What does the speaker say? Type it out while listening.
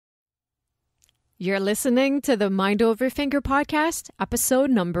You're listening to the Mind Over Finger podcast, episode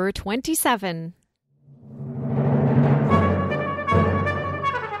number 27.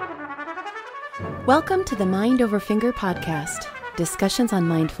 Welcome to the Mind Over Finger podcast, discussions on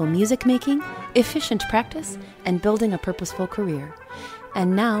mindful music making, efficient practice, and building a purposeful career.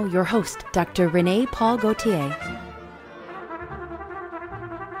 And now, your host, Dr. Renee Paul Gauthier.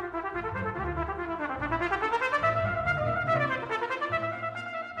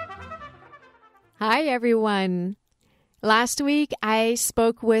 Hi, everyone. Last week, I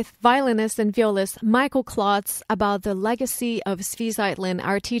spoke with violinist and violist Michael Klotz about the legacy of Zvi Zeitlin,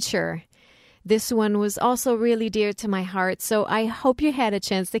 our teacher. This one was also really dear to my heart, so I hope you had a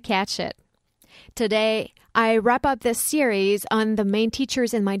chance to catch it. Today, I wrap up this series on the main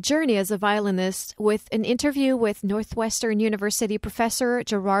teachers in my journey as a violinist with an interview with Northwestern University Professor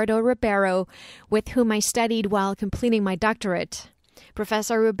Gerardo Ribeiro, with whom I studied while completing my doctorate.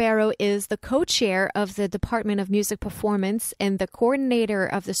 Professor Ribeiro is the co-chair of the Department of Music Performance and the coordinator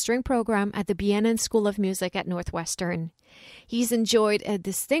of the string program at the Bienen School of Music at Northwestern. He's enjoyed a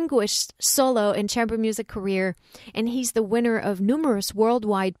distinguished solo and chamber music career, and he's the winner of numerous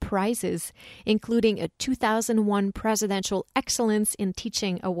worldwide prizes, including a 2001 Presidential Excellence in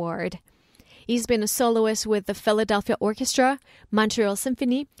Teaching Award. He's been a soloist with the Philadelphia Orchestra, Montreal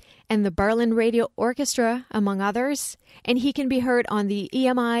Symphony, and the Berlin Radio Orchestra, among others, and he can be heard on the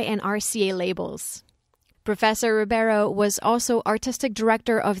EMI and RCA labels. Professor Ribeiro was also artistic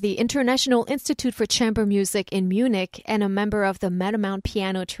director of the International Institute for Chamber Music in Munich and a member of the Metamount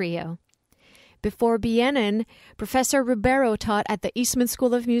Piano Trio. Before Bienen, Professor Ribeiro taught at the Eastman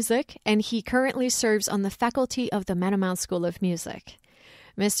School of Music, and he currently serves on the faculty of the Metamount School of Music.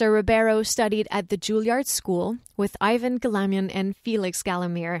 Mr. Ribeiro studied at the Juilliard School with Ivan Galamian and Felix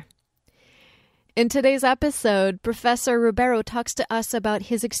Galamir. In today's episode, Professor Ribeiro talks to us about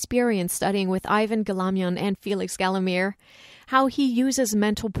his experience studying with Ivan Galamian and Felix Galamir, how he uses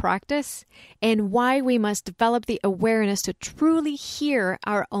mental practice, and why we must develop the awareness to truly hear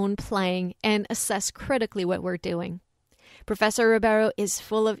our own playing and assess critically what we're doing. Professor Ribeiro is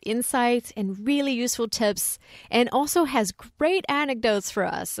full of insights and really useful tips, and also has great anecdotes for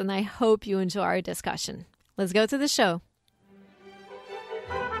us, and I hope you enjoy our discussion. Let's go to the show.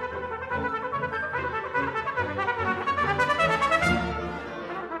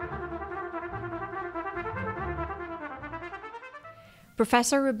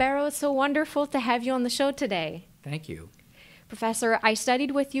 Professor Ribeiro, it's so wonderful to have you on the show today. Thank you. Professor, I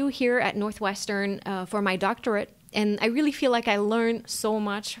studied with you here at Northwestern for my doctorate, and I really feel like I learned so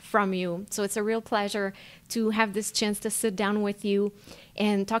much from you. So it's a real pleasure to have this chance to sit down with you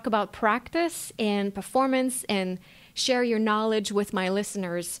and talk about practice and performance and share your knowledge with my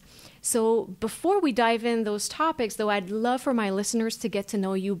listeners. So before we dive in those topics, though, I'd love for my listeners to get to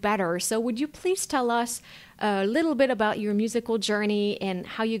know you better. So would you please tell us a little bit about your musical journey and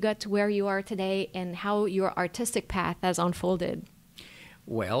how you got to where you are today and how your artistic path has unfolded?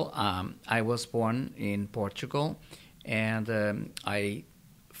 Well, I was born in Portugal, and I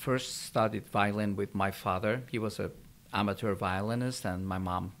first studied violin with my father. He was an amateur violinist, and my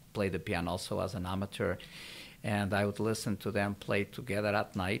mom played the piano also as an amateur. And I would listen to them play together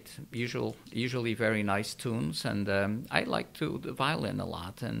at night, usually very nice tunes. And I liked the violin a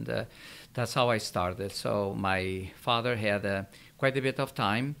lot, and that's how I started. So my father had quite a bit of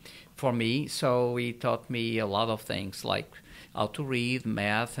time for me, so he taught me a lot of things, like how to read,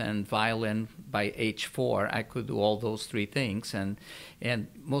 math, and violin. By age 4, I could do all those three things. And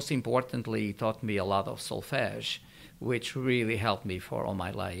most importantly, he taught me a lot of solfège, which really helped me for all my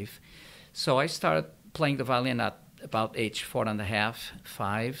life. So I started playing the violin at about age 4.5,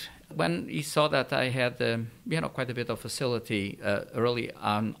 5. When he saw that I had, quite a bit of facility early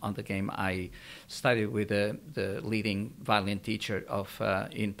on the game, I studied with the leading violin teacher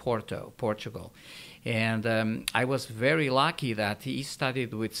in Portugal. And I was very lucky that he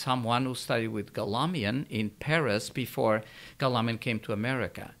studied with someone who studied with Galamian in Paris before Galamian came to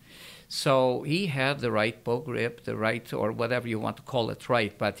America. So he had the right bow grip, the right, or whatever you want to call it,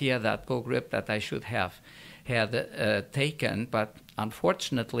 right, but he had that bow grip that I should have had taken, but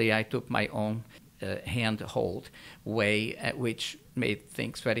unfortunately I took my own hand-hold way, which made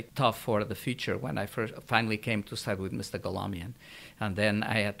things very tough for the future when I finally came to study with Mr. Galamian, and then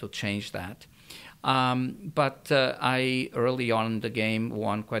I had to change that. But I, early on in the game,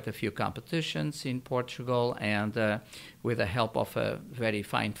 won quite a few competitions in Portugal, and with the help of a very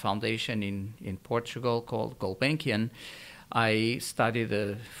fine foundation in Portugal called Gulbenkian, I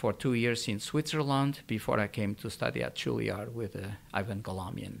studied for 2 years in Switzerland before I came to study at Juilliard with Ivan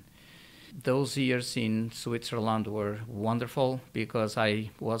Galamian. Those years in Switzerland were wonderful because I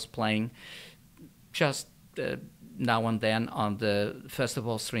was playing just now and then on the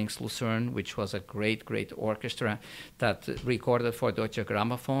Festival Strings Lucerne, which was a great, great orchestra that recorded for Deutsche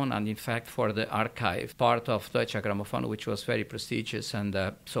Grammophon and, in fact, for the archive part of Deutsche Grammophon, which was very prestigious. And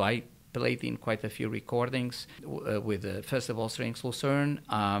so I played in quite a few recordings with the Festival Strings Lucerne.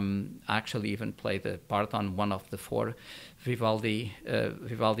 Actually even played a part on one of the four Vivaldi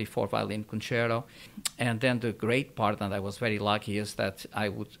four-violin concerto. And then the great part, and I was very lucky, is that I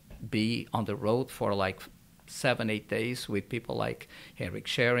would be on the road for like 7-8 days with people like Henrik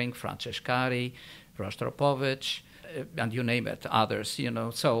Schering, Francescari, Rostropovich, and you name it, others,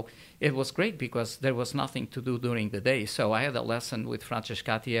 So it was great because there was nothing to do during the day. So I had a lesson with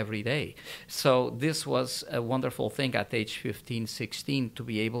Francescati every day. So this was a wonderful thing at age 15, 16 to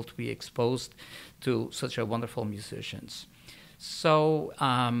be able to be exposed to such a wonderful musicians. So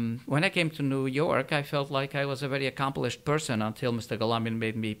when I came to New York, I felt like I was a very accomplished person until Mr. Galamian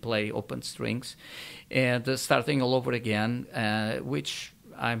made me play open strings and starting all over again, which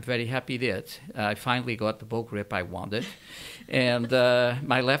I'm very happy did. I finally got the bow grip I wanted. And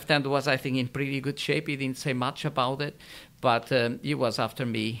my left hand was, I think, in pretty good shape. He didn't say much about it, but he was after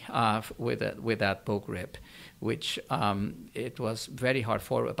me with that bow grip, which it was very hard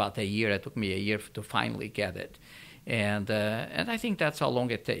for about a year. It took me a year to finally get it. And I think that's how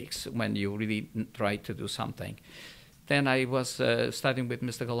long it takes when you really try to do something. Then I was studying with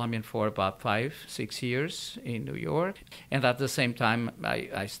Mr. Galamian for about 5-6 years in New York. And at the same time,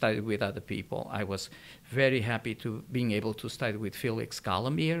 I studied with other people. I was very happy to being able to study with Felix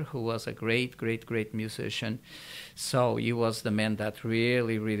Galamir, who was a great, great, great musician. So he was the man that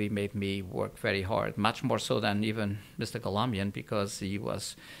really, really made me work very hard, much more so than even Mr. Galamian, because he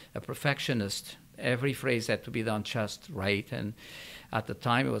was a perfectionist. Every phrase had to be done just right, and at the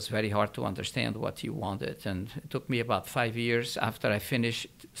time it was very hard to understand what he wanted. And it took me about 5 years after I finished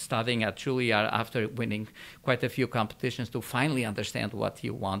studying at Juilliard, after winning quite a few competitions, to finally understand what he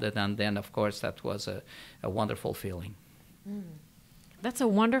wanted. And then, of course, that was a wonderful feeling. That's a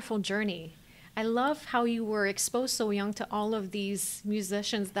wonderful journey. I love how you were exposed so young to all of these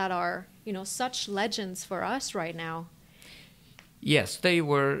musicians that are, such legends for us right now. Yes, they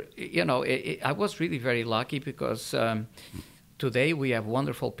were, I was really very lucky because today we have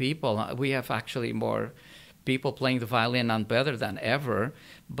wonderful people. We have actually more people playing the violin and better than ever.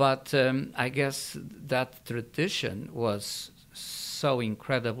 But I guess that tradition was so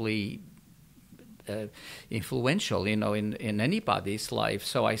incredibly influential, in anybody's life.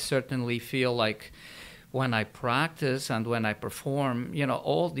 So I certainly feel like when I practice and when I perform,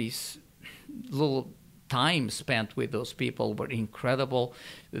 all these little time spent with those people were incredible.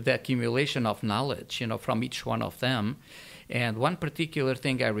 The accumulation of knowledge, from each one of them. And one particular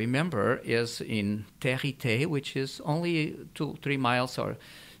thing I remember is in Territé, which is only 2-3 miles, or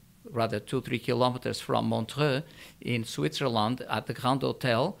rather 2-3 kilometers from Montreux in Switzerland, at the Grand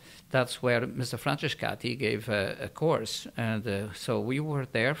Hotel. That's where Mr. Francescati gave a course. And so we were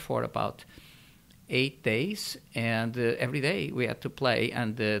there for about 8 days, and every day we had to play,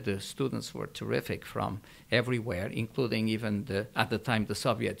 and the students were terrific from everywhere, including even at the time the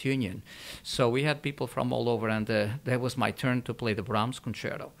Soviet Union. So we had people from all over, and that was my turn to play the Brahms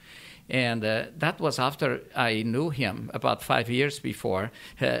concerto. And that was after I knew him about 5 years before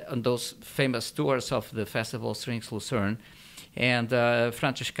on those famous tours of the Festival Strings Lucerne. And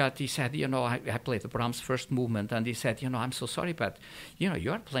Francescati said, I played the Brahms first movement, and he said, I'm so sorry, but,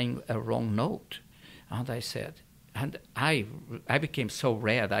 you're playing a wrong note. And I said, and I became so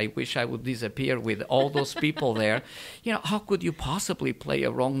red. I wish I would disappear with all those people there. How could you possibly play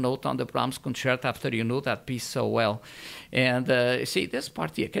a wrong note on the Brahms concerto after you knew that piece so well? And see, this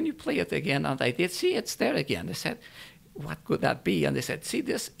part here, can you play it again? And I did. See, it's there again. I said, what could that be? And they said, see,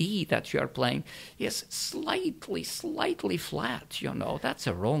 this E that you're playing is slightly flat, That's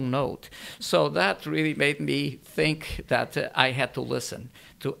a wrong note. So that really made me think that I had to listen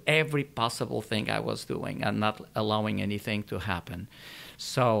to every possible thing I was doing and not allowing anything to happen.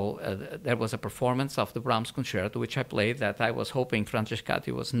 So there was a performance of the Brahms concerto, which I played, that I was hoping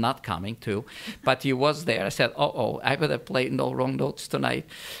Francescati was not coming to, but he was there. I said, I better play no wrong notes tonight.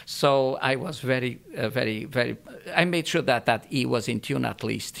 So I was very, I made sure that E was in tune at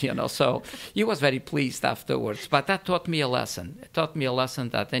least, So he was very pleased afterwards. But that taught me a lesson. It taught me a lesson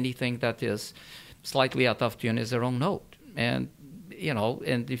that anything that is slightly out of tune is a wrong note. And,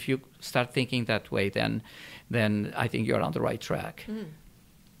 and if you start thinking that way, then I think you're on the right track.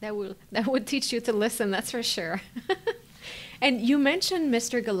 That would teach you to listen, that's for sure. And you mentioned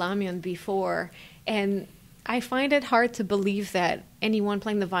Mr. Galamian before, and I find it hard to believe that anyone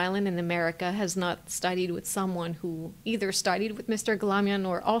playing the violin in America has not studied with someone who either studied with Mr. Galamian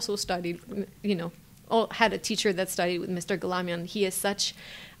or also studied, had a teacher that studied with Mr. Galamian. He is such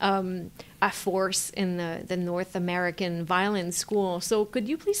a force in the North American violin school. So could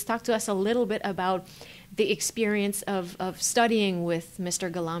you please talk to us a little bit about the experience of studying with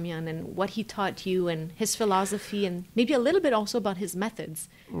Mr. Galamian and what he taught you and his philosophy, and maybe a little bit also about his methods?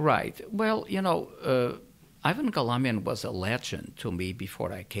 Right. Well, Ivan Galamian was a legend to me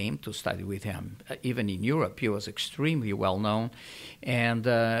before I came to study with him. Even in Europe, he was extremely well known. And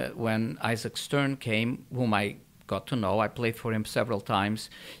when Isaac Stern came, whom I got to know, I played for him several times.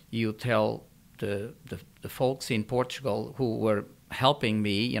 You tell the folks in Portugal who were helping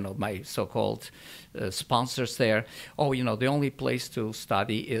me, my so-called sponsors there, the only place to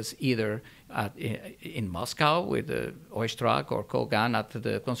study is either in Moscow with Oistrakh or Kogan at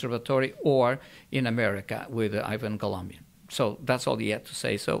the conservatory, or in America with Ivan Galamian. So that's all he had to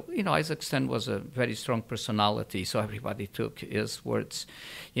say. So, Isaac Stern was a very strong personality, so everybody took his words,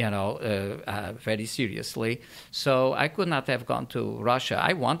 very seriously. So I could not have gone to Russia.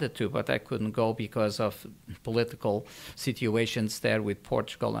 I wanted to, but I couldn't go because of political situations there with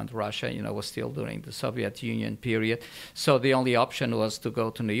Portugal and Russia. It was still during the Soviet Union period. So the only option was to go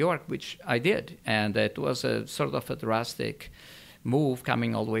to New York, which I did. And it was a sort of a drastic move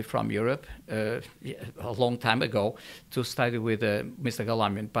coming all the way from Europe a long time ago to study with Mr.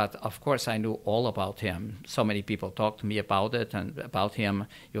 Galamian. But of course I knew all about him. So many people talked to me about it and about him.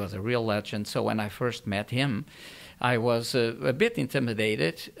 He was a real legend. So when I first met him, I was a bit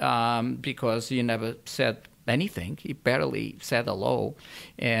intimidated because he never said anything. He barely said hello.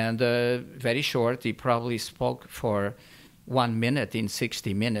 And very short, he probably spoke for 1 minute in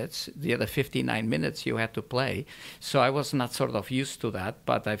 60 minutes. The other 59 minutes you had to play. So I was not sort of used to that,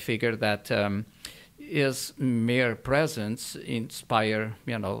 but I figured that his mere presence inspired,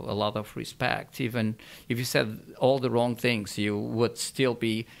 a lot of respect. Even if you said all the wrong things, you would still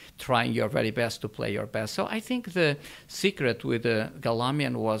be trying your very best to play your best. So I think the secret with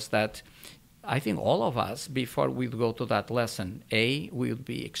Galamian was that I think all of us, before we go to that lesson, we would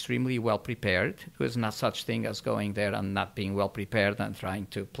be extremely well prepared. There's not such thing as going there and not being well prepared and trying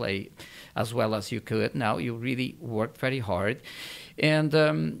to play as well as you could. No, you really worked very hard. And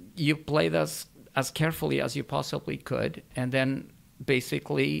you played as carefully as you possibly could. And then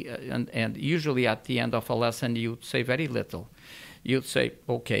basically, and usually at the end of a lesson, you'd say very little. You'd say,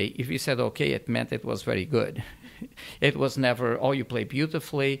 okay. If you said okay, it meant it was very good. It was never, you play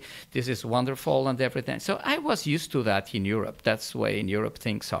beautifully, this is wonderful and everything. So I was used to that in Europe. That's the way in Europe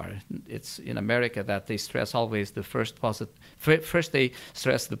things are. It's in America that they stress always the first they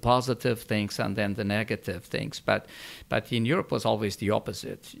stress the positive things and then the negative things. But in Europe was always the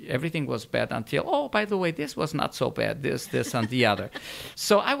opposite. Everything was bad until, by the way, this was not so bad, this and the other.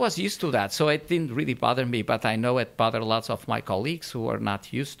 So I was used to that. So it didn't really bother me, but I know it bothered lots of my colleagues who are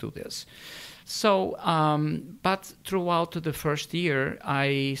not used to this. So, but throughout the first year,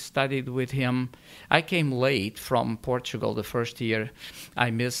 I studied with him. I came late from Portugal the first year.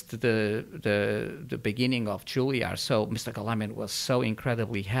 I missed the beginning of Juilliard. So Mr. Galamian was so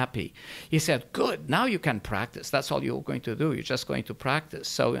incredibly happy. He said, good, now you can practice. That's all you're going to do. You're just going to practice.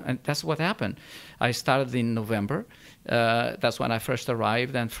 So, and that's what happened. I started in November. That's when I first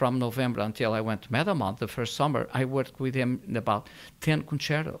arrived. And from November until I went to Medamont the first summer, I worked with him in about 10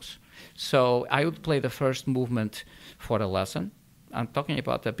 concertos. So I would play the first movement for the lesson. I'm talking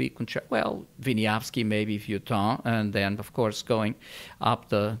about a big concerto. Well, Wieniawski, maybe Vuitton, and then, of course, going up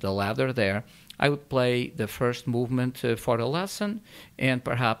the ladder there. I would play the first movement for the lesson and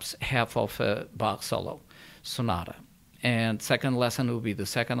perhaps half of a Bach solo sonata. And second lesson would be the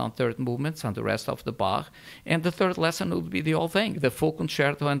second and third movements and the rest of the Bach. And the third lesson would be the whole thing, the full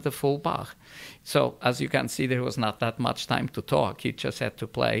concerto and the full Bach. So as you can see, there was not that much time to talk. You just had to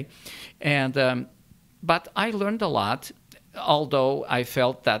play. And but I learned a lot, although I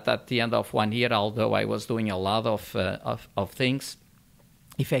felt that at the end of 1 year, although I was doing a lot of things,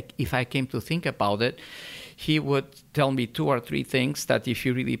 if I came to think about it, he would tell me 2 or 3 things that if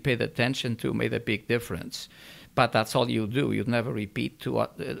you really paid attention to made a big difference. But that's all you do. You never repeat to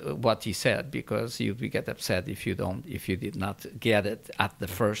what he said, because you'd get upset if you did not get it at the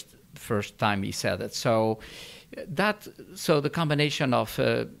first time he said it. So the combination of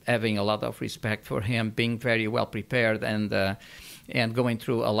having a lot of respect for him, being very well prepared, and going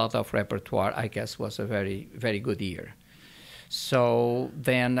through a lot of repertoire, I guess, was a very, very good year. So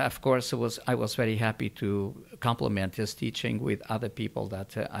then, of course, I was very happy to complement his teaching with other people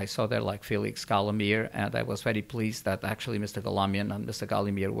that I saw there, like Felix, Galamir, and I was very pleased that actually Mr. Galamian and Mr.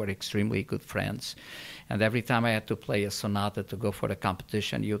 Galamir were extremely good friends. And every time I had to play a sonata to go for the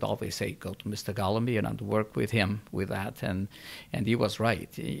competition, you'd always say, go to Mr. Galamir and work with him with that. And he was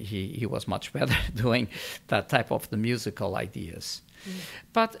right. He was much better doing that type of the musical ideas. Mm.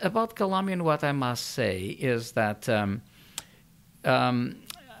 But about Galamian, what I must say is that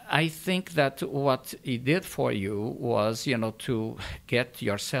I think that what he did for you was, to get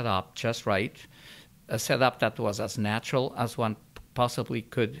your setup just right, a setup that was as natural as one possibly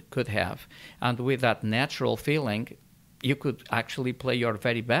could have. And with that natural feeling, you could actually play your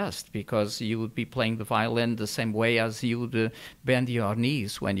very best because you would be playing the violin the same way as you would bend your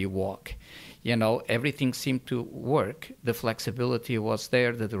knees when you walk. Everything seemed to work. The flexibility was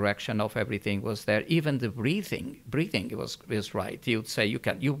there. The direction of everything was there. Even the breathing was right. You'd say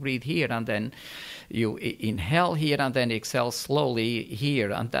you breathe here and then you inhale here and then exhale slowly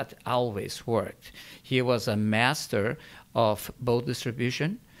here, and that always worked. He was a master of bow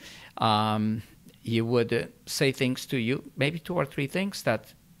distribution. He would say things to you, maybe 2 or 3 things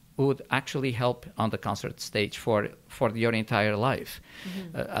that would actually help on the concert stage for your entire life.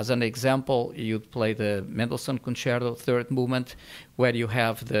 Mm-hmm. As an example, you'd play the Mendelssohn Concerto, third movement, where you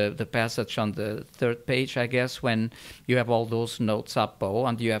have the passage on the third page, I guess, when you have all those notes up bow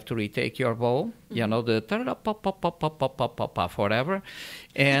and you have to retake your bow, mm-hmm. The pop, pop, pop, pop, pop, pop, pop, pop, forever.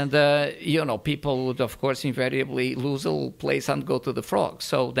 And, people would, of course, invariably lose a little place and go to the frog.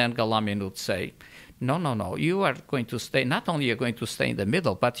 So then Galamian would say, no, you are going to stay, not only are you going to stay in the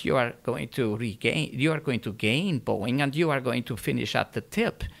middle, but you are going to gain bowing, and you are going to finish at the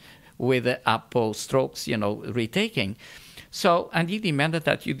tip with the up bow strokes, retaking. So, and he demanded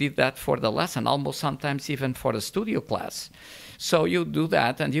that you did that for the lesson, almost sometimes even for the studio class. So you do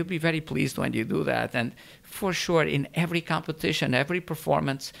that, and you'll be very pleased when you do that. And for sure, in every competition, every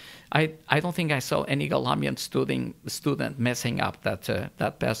performance, I don't think I saw any Galamian student messing up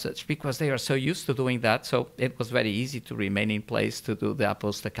that passage, because they are so used to doing that. So it was very easy to remain in place to do the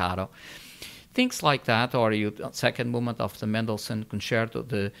upper staccato. Things like that, or second movement of the Mendelssohn Concerto,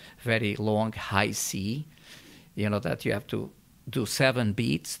 the very long high C, that you have to do 7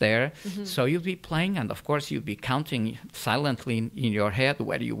 beats there. Mm-hmm. So you'll be playing, and of course you'll be counting silently in your head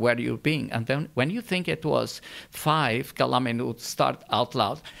where you're being. And then when you think it was 5, Galamian would start out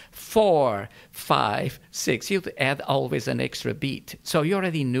loud, 4, 5, 6. You'd add always an extra beat. So you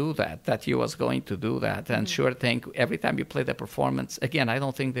already knew that you was going to do that. And mm-hmm. sure thing, every time you play the performance, again, I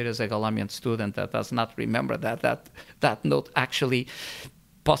don't think there is a Galamian student that does not remember that note actually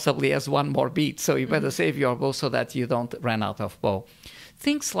possibly has one more beat, so you better save your bow so that you don't run out of bow.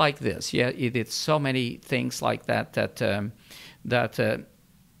 Things like this, yeah, he did so many things like that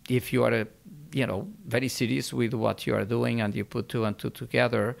if you are very serious with what you are doing and you put 2 and 2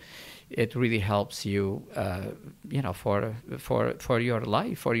 together, it really helps you, for your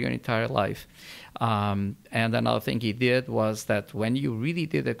life, for your entire life. And another thing he did was that when you really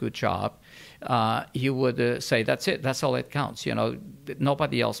did a good job, he would say, that's it, that's all that counts.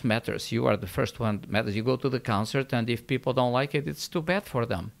 Nobody else matters. You are the first one that matters. You go to the concert, and if people don't like it, it's too bad for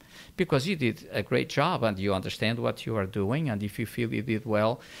them, because you did a great job and you understand what you are doing, and if you feel you did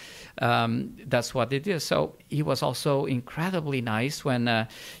well, that's what it is. So he was also incredibly nice when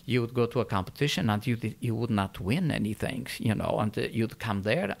you would go to a competition and you would not win anything, and you'd come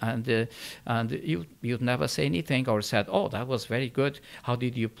there and you'd never say anything or said, oh, that was very good. How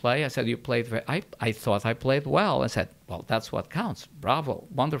did you play? I said, you played I thought I played well. I said, well, that's what counts. Bravo,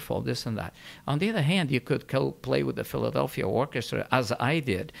 wonderful, this and that. On the other hand, you could go play with the Philadelphia Orchestra, as I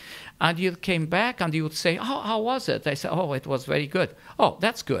did, and you came back and you would say, oh, how was it? I said, oh, it was very good. Oh,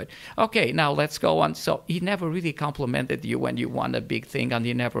 that's good. Okay, now let's go on. So he never really complimented you when you won a big thing, and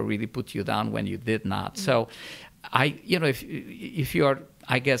he never really put you down when you did not. Mm-hmm. So if you're,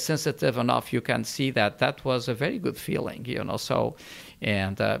 I guess, sensitive enough, you can see that was a very good feeling, so,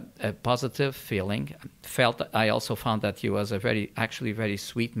 and a positive feeling. I also found that he was a very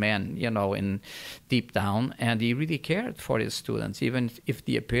sweet man, in deep down, and he really cared for his students, even if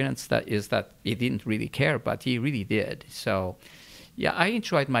the appearance that he didn't really care, but he really did. So, yeah, I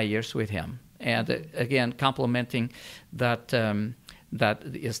enjoyed my years with him. And again, complementing that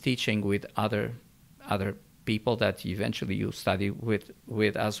his teaching with other people that eventually you study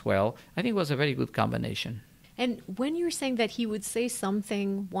with as well, I think was a very good combination. And when you're saying that he would say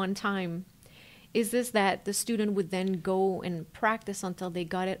something one time, is this that the student would then go and practice until they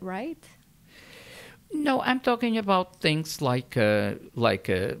got it right? No, I'm talking about things like a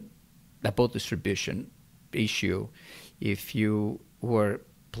bow distribution issue. if you were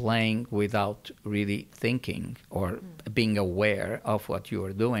playing without really thinking or being aware of what you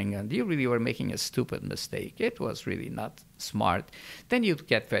were doing, and you really were making a stupid mistake, it was really not smart, then you'd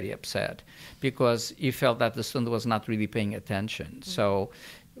get very upset because you felt that the student was not really paying attention. So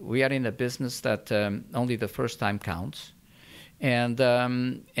we are in a business that only the first time counts, and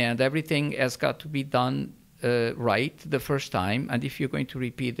everything has got to be done right the first time. And if you're going to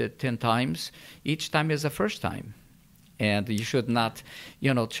repeat it 10 times, each time is the first time. And you should not,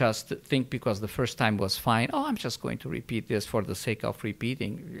 just think because the first time was fine, I'm just going to repeat this for the sake of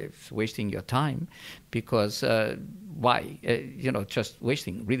repeating. It's wasting your time because why? Just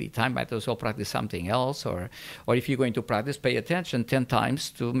wasting really time. Might as well practice something else. Or if you're going to practice, pay attention 10 times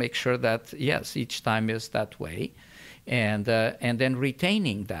to make sure that, yes, each time is that way. And then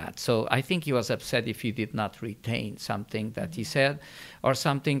retaining that. So I think he was upset if you did not retain something that he said or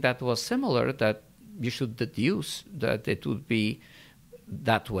something that was similar that you should deduce that it would be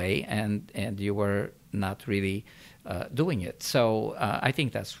that way, and you were not really doing it. So I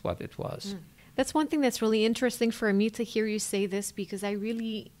think that's what it was. That's one thing that's really interesting for me to hear you say this, because I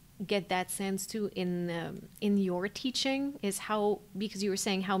really get that sense too in your teaching, is how, because you were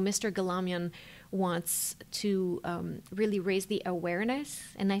saying how Mr. Galamian wants to really raise the awareness,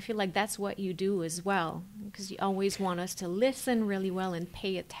 and I feel like that's what you do as well, because you always want us to listen really well and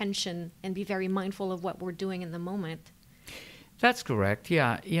pay attention and be very mindful of what we're doing in the moment. That's correct,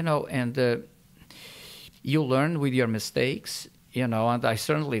 yeah. And you learn with your mistakes, and I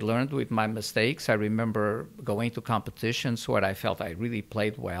certainly learned with my mistakes. I remember going to competitions where I felt I really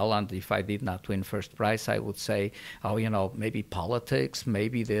played well, and if I did not win first prize, I would say, maybe politics,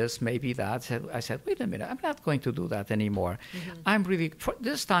 maybe this, maybe that. I said, wait a minute, I'm not going to do that anymore. For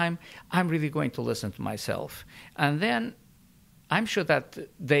this time, I'm really going to listen to myself. And then I'm sure that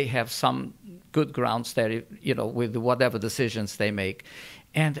they have some good grounds there, with whatever decisions they make.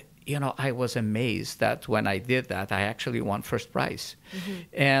 And I was amazed that when I did that, I actually won first prize.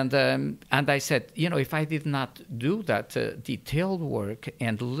 And I said, if I did not do that detailed work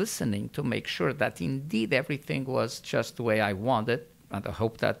and listening to make sure that indeed everything was just the way I wanted, and I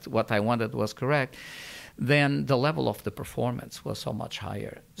hope that what I wanted was correct, then the level of the performance was so much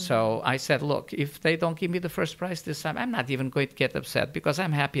higher. So I said, look, if they don't give me the first prize this time, I'm not even going to get upset because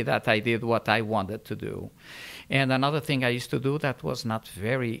I'm happy that I did what I wanted to do. And another thing I used to do that was not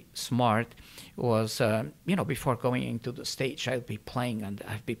very smart was, before going into the stage, I'd be playing.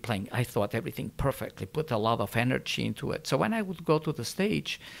 I thought everything perfectly, put a lot of energy into it. So when I would go to the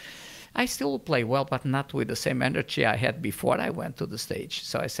stage, I still play well, but not with the same energy I had before I went to the stage.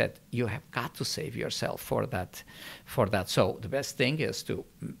 So I said, you have got to save yourself for that. So the best thing is to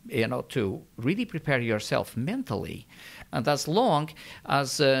really prepare yourself mentally. And as long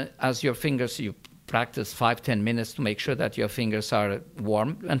as your fingers, you practice 5-10 minutes to make sure that your fingers are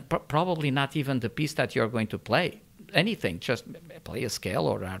warm, and probably not even the piece that you're going to play. Anything, just play a scale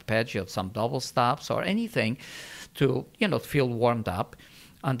or arpeggio, some double stops or anything to feel warmed up.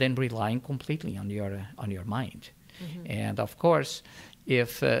 And then relying completely on your mind. And of course,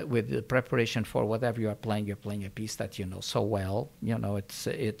 if with the preparation for whatever you're playing a piece that you know so well,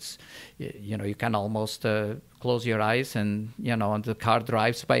 it's you can almost close your eyes and and the car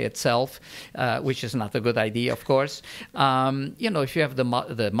drives by itself, which is not a good idea, of course. If you have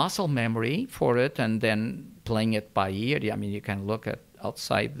the muscle memory for it, and then playing it by ear, you can look at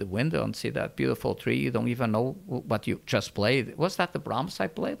outside the window and see that beautiful tree. You don't even know what you just played. Was that the Brahms I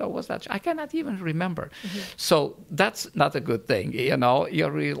played, or was that? I cannot even remember. So that's not a good thing.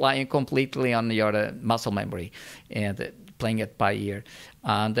 You're relying completely on your muscle memory and playing it by ear.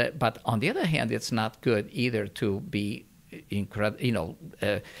 And but on the other hand, it's not good either to be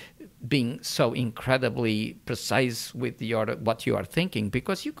being so incredibly precise with what you are thinking,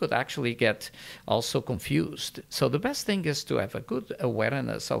 because you could actually get also confused. So the best thing is to have a good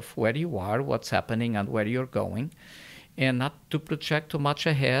awareness of where you are, what's happening, and where you're going, and not to project too much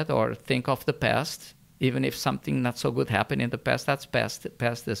ahead or think of the past. Even if something not so good happened in the past, that's past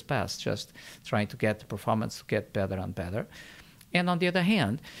is past. Just trying to get the performance to get better and better. And on the other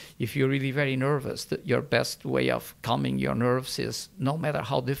hand, if you're really very nervous, your best way of calming your nerves is, no matter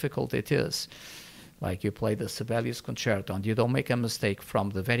how difficult it is, like you play the Sibelius concerto and you don't make a mistake from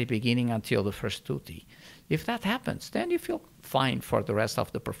the very beginning until the first tutti. If that happens, then you feel fine for the rest of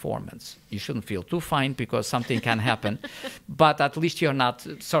the performance. You shouldn't feel too fine because something can happen, but at least you're not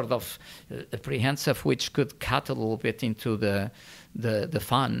sort of apprehensive, which could cut a little bit into the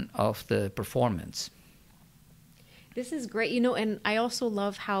fun of the performance. This is great, and I also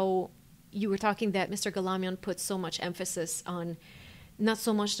love how you were talking that Mr. Galamian put so much emphasis on not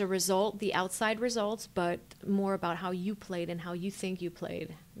so much the result, the outside results, but more about how you played and how you think you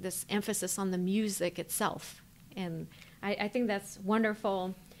played. This emphasis on the music itself. And I think that's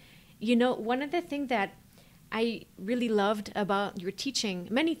wonderful. You know, one of the things that I really loved about your teaching,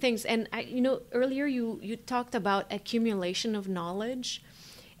 many things, and earlier you talked about accumulation of knowledge.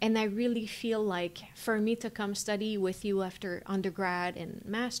 And I really feel like for me to come study with you after undergrad and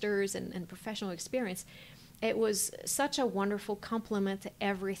master's and professional experience, it was such a wonderful complement to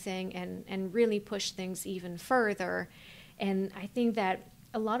everything and really pushed things even further. And I think that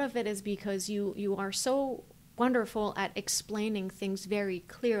a lot of it is because you are so wonderful at explaining things very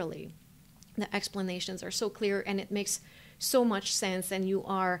clearly. The explanations are so clear and it makes so much sense, and you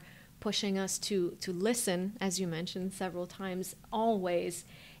are pushing us to listen, as you mentioned several times, always.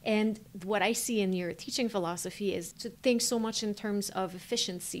 And what I see in your teaching philosophy is to think so much in terms of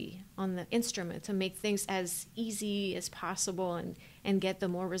efficiency on the instrument, to make things as easy as possible and get the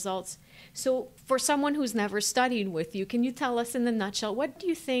more results. So for someone who's never studied with you, can you tell us in a nutshell, what do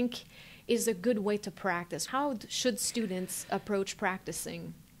you think is a good way to practice? How should students approach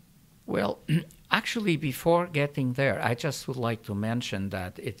practicing? Well, actually, before getting there, I just would like to mention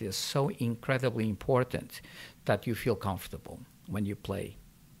that it is so incredibly important that you feel comfortable when you play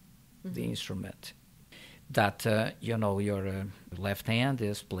the instrument. That, your left hand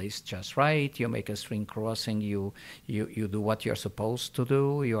is placed just right, you make a string crossing, you do what you're supposed to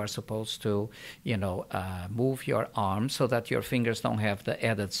do, you are supposed to, move your arms so that your fingers don't have the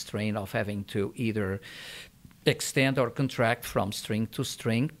added strain of having to either extend or contract from string to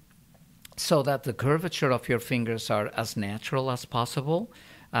string, so that the curvature of your fingers are as natural as possible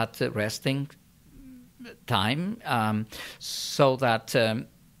at the resting time, so that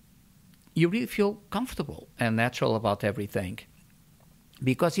you really feel comfortable and natural about everything.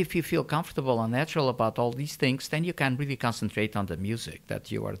 Because if you feel comfortable and natural about all these things, then you can really concentrate on the music that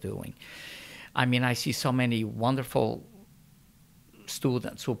you are doing. I mean, I see so many wonderful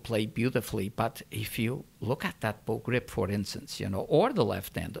students who play beautifully, but if you look at that bow grip, for instance, or the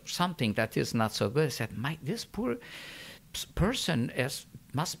left hand, or something that is not so good, I said, this poor person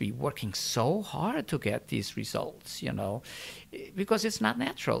must be working so hard to get these results, because it's not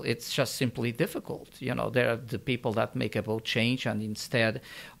natural. It's just simply difficult. There are the people that make a bow change, and instead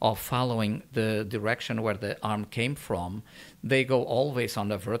of following the direction where the arm came from, they go always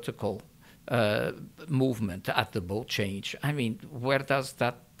on a vertical movement at the bow change. I mean, where does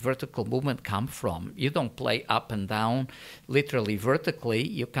that vertical movement come from? You don't play up and down literally vertically,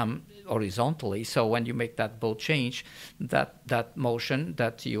 you come horizontally. So when you make that bow change, that motion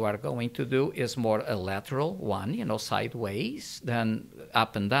that you are going to do is more a lateral one, sideways than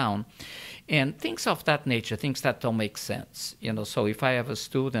up and down. And things of that nature, things that don't make sense. So if I have a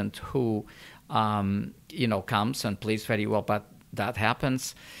student who, comes and plays very well, but that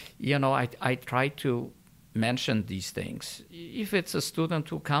happens, I try to mention these things. If it's a student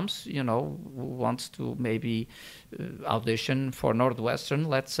who comes, who wants to maybe audition for Northwestern,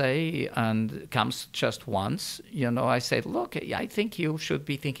 let's say, and comes just once, I say, look, I think you should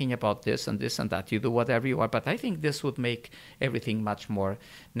be thinking about this and this and that. You do whatever you are, but I think this would make everything much more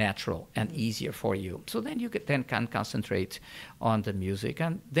natural and easier for you. So then you can concentrate on the music.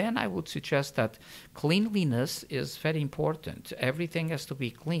 And then I would suggest that cleanliness is very important. Everything has to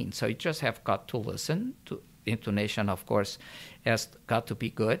be clean. So you just have got to listen to intonation, of course, has got to be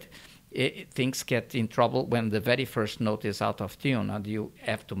good. Things get in trouble when the very first note is out of tune, and you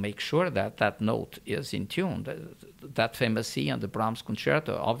have to make sure that that note is in tune. That famous C on the Brahms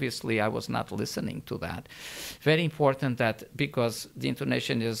concerto, obviously I was not listening to that. Very important that, because the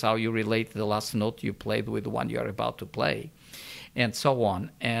intonation is how you relate the last note you played with the one you are about to play, and so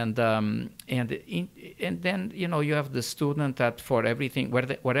on. And then you have the student that for everything,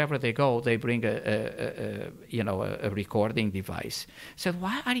 wherever they go, they bring a recording device. Said,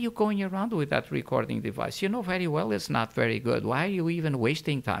 why are you going around with that recording device? You know very well it's not very good. Why are you even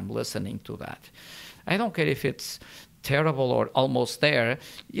wasting time listening to that? I don't care if it's terrible or almost there.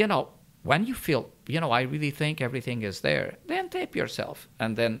 When you feel, I really think everything is there, then tape yourself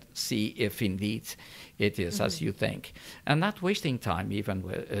and then see if indeed it is as you think. And not wasting time even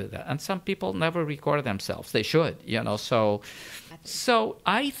with that. And some people never record themselves. They should, So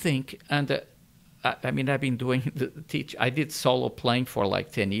I think, and I've been doing I did solo playing for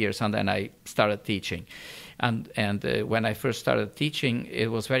like 10 years, and then I started teaching. And when I first started teaching, it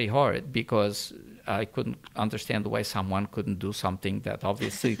was very hard because I couldn't understand why someone couldn't do something that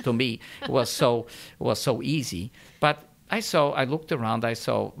obviously to me was so easy. But I looked around, I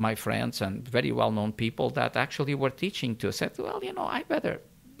saw my friends and very well-known people that actually were teaching too. I said, well, I better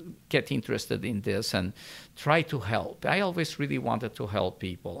get interested in this and try to help. I always really wanted to help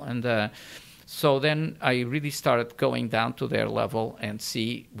people. And so then I really started going down to their level and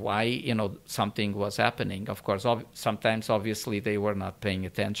see why, something was happening. Of course, sometimes, obviously, they were not paying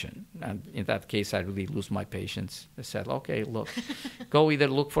attention. And in that case, I really lose my patience. I said, okay, look, go either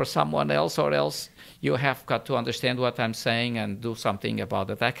look for someone else or else you have got to understand what I'm saying and do something about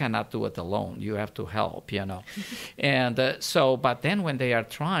it. I cannot do it alone. You have to help, And but then when they are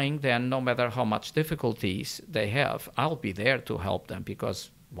trying, then no matter how much difficulties they have, I'll be there to help them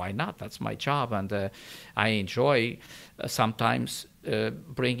because why not? That's my job. And I enjoy sometimes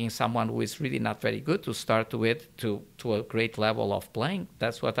bringing someone who is really not very good to start with to a great level of playing.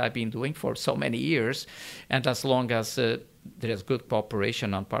 That's what I've been doing for so many years. And as long as there is good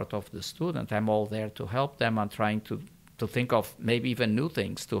cooperation on part of the student, I'm all there to help them and trying to think of maybe even new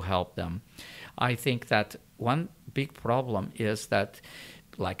things to help them. I think that one big problem is that,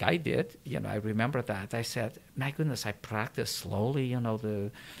 like I did, I remember that. I said, my goodness, I practiced slowly,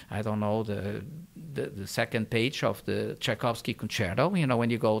 the second page of the Tchaikovsky concerto, when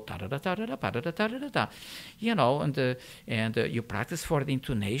you go ta-da-da-ta-da-da-pa-da-da-ta-da-da-ta, and you practice for the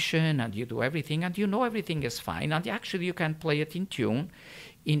intonation and you do everything and everything is fine. And actually you can play it in tune,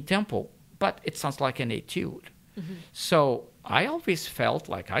 in tempo, but it sounds like an etude. Mm-hmm. So I always felt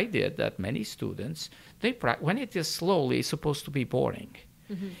like I did that many students, when it is slowly, it's supposed to be boring.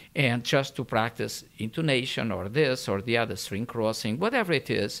 Mm-hmm. And just to practice intonation or this or the other, string crossing, whatever it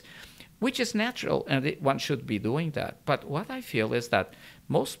is, which is natural, and one should be doing that. But what I feel is that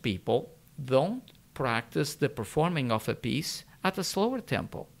most people don't practice the performing of a piece at a slower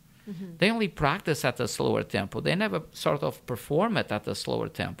tempo. Mm-hmm. They only practice at a slower tempo. They never sort of perform it at a slower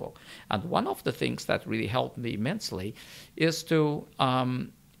tempo. And one of the things that really helped me immensely is to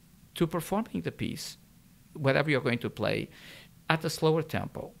performing the piece, whatever you're going to play, at a slower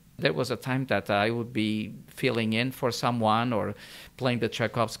tempo. There was a time that I would be filling in for someone or playing the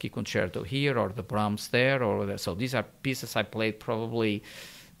Tchaikovsky concerto here or the Brahms there. So these are pieces I played probably,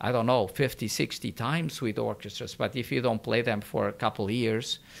 50, 60 times with orchestras. But if you don't play them for a couple of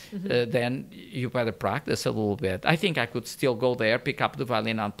years, mm-hmm. Then you better practice a little bit. I think I could still go there, pick up the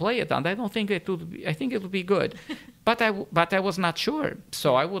violin and play it. And I don't think it would be, I think it would be good. But I was not sure.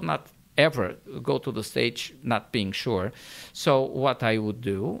 So I would not ever go to the stage not being sure. So what I would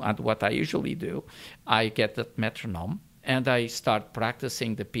do, and what I usually do, I get the metronome and I start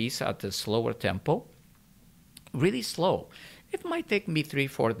practicing the piece at a slower tempo, really slow. It might take me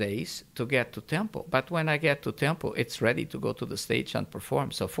 3-4 days to get to tempo, but when I get to tempo, it's ready to go to the stage and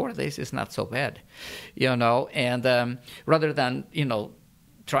perform. So 4 days is not so bad, and rather than,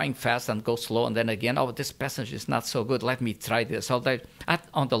 trying fast and go slow, and then again, this passage is not so good, let me try this. So that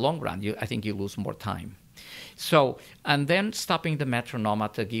on the long run, I think you lose more time. So, and then stopping the metronome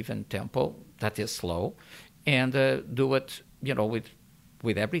at a given tempo that is slow, and do it,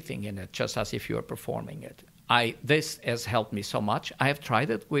 with everything in it, just as if you are performing it. This has helped me so much. I have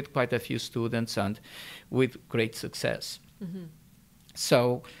tried it with quite a few students and with great success. Mm-hmm.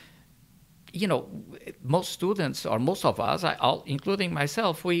 So, most students, or most of us, including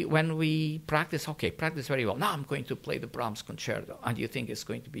myself, when we practice very well. Now I'm going to play the Brahms concerto, and you think it's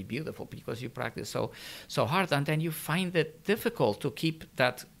going to be beautiful because you practice so hard, and then you find it difficult to keep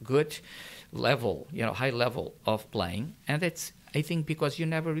that good level, high level of playing, and it's, I think, because you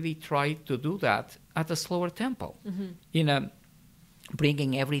never really try to do that at a slower tempo. Mm-hmm.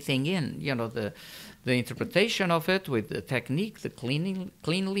 Bringing everything in, the interpretation of it with the technique, the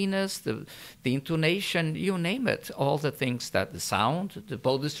cleanliness, the intonation, you name it, all the things that the sound, the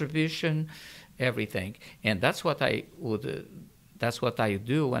bow distribution, everything. And that's what I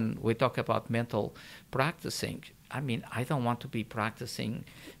do when we talk about mental practicing. I mean, I don't want to be practicing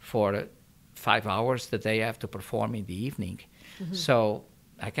for 5 hours the day I have to perform in the evening. Mm-hmm. So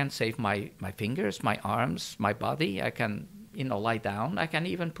I can save my fingers, my arms, my body. I can lie down. I can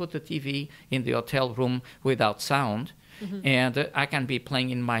even put the TV in the hotel room without sound, mm-hmm. and I can be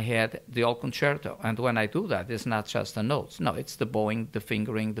playing in my head the whole concerto. And when I do that, it's not just the notes. No, it's the bowing, the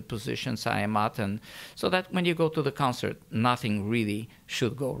fingering, the positions I am at, and so that when you go to the concert, nothing really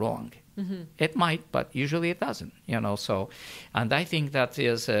should go wrong. Mm-hmm. It might, but usually it doesn't. So, and I think that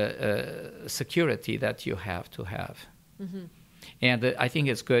is a security that you have to have. Mm-hmm. And I think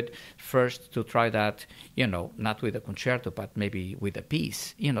it's good first to try that, not with a concerto, but maybe with a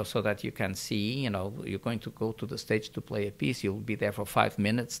piece, so that you can see, you're going to go to the stage to play a piece. You'll be there for 5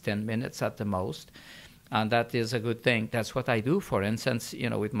 minutes, 10 minutes at the most. And that is a good thing. That's what I do, for instance,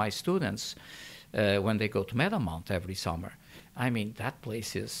 with my students when they go to Meadowmount every summer. I mean, that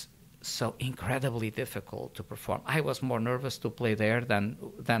place is so incredibly difficult to perform. I was more nervous to play there than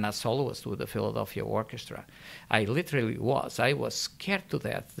as soloist with the Philadelphia Orchestra. I literally was. I was scared to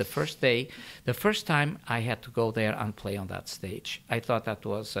death. The first time I had to go there and play on that stage, I thought that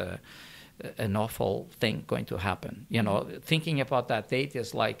was an awful thing going to happen. Thinking about that date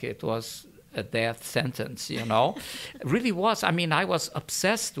is like it was a death sentence, It really was. I mean, I was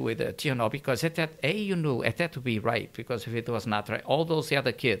obsessed with it, because it had to be right, because if it was not right, all those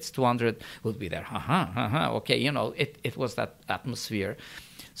other kids, 200, would be there. Okay, it was that atmosphere.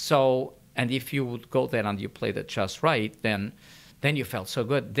 So, and if you would go there and you played it just right, then you felt so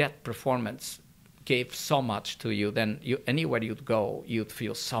good. That performance gave so much to you. Then anywhere you'd go, you'd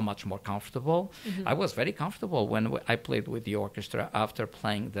feel so much more comfortable. Mm-hmm. I was very comfortable when I played with the orchestra after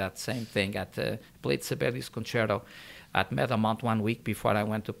playing that same thing played Sibelius Concerto at Meadowmount 1 week before I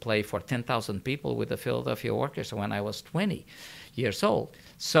went to play for 10,000 people with the Philadelphia Orchestra when I was 20 years old.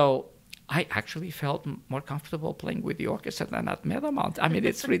 So I actually felt more comfortable playing with the orchestra than at Meadowmount. I mean,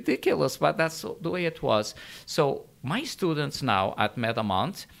 it's ridiculous, but that's the way it was. So my students now at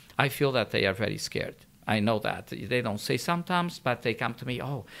Meadowmount, I feel that they are very scared. I know that. They don't say sometimes, but they come to me,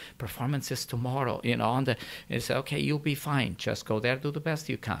 performance is tomorrow, and they say, okay, you'll be fine. Just go there, do the best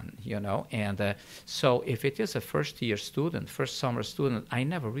you can, And so if it is a first summer student, I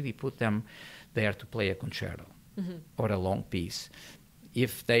never really put them there to play a concerto or a long piece.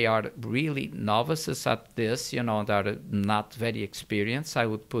 If they are really novices at this, that are not very experienced, I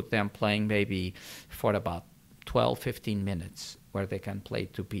would put them playing maybe for about 12, 15 minutes, where they can play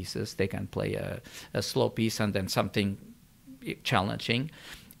two pieces. They can play a slow piece and then something challenging.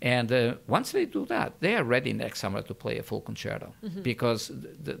 And once they do that, they are ready next summer to play a full concerto because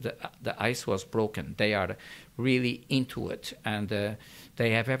the ice was broken. They are really into it, and they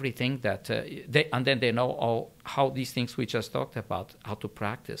have everything that and then they know how these things we just talked about, how to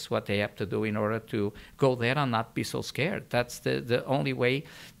practice, what they have to do in order to go there and not be so scared. That's the only way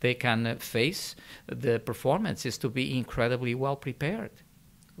they can face the performance, is to be incredibly well prepared.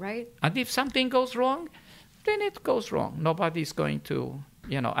 Right. And if something goes wrong, then it goes wrong. Nobody's going to...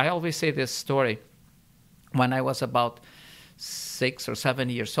 I always say this story. When I was about 6 or 7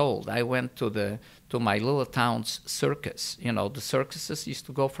 years old, I went to my little town's circus. The circuses used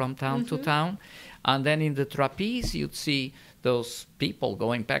to go from town to town. And then in the trapeze, you'd see those people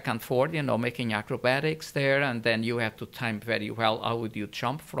going back and forth, making acrobatics there. And then you have to time very well how would you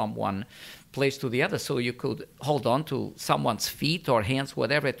jump from one place to the other so you could hold on to someone's feet or hands,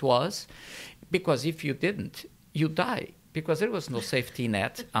 whatever it was. Because if you didn't, you die. Because there was no safety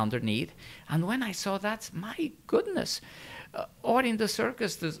net underneath. And when I saw that, my goodness. Or in the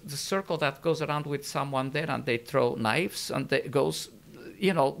circus, the circle that goes around with someone there and they throw knives and it goes,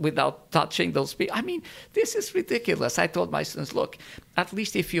 without touching those people. I mean, this is ridiculous. I told my students, look, at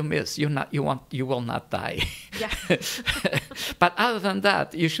least if you miss, you will not die. Yeah. But other than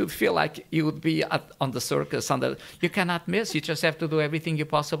that, you should feel like you would be on the circus. You cannot miss. You just have to do everything you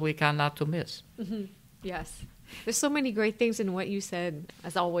possibly can not to miss. Mm-hmm. Yes. There's so many great things in what you said,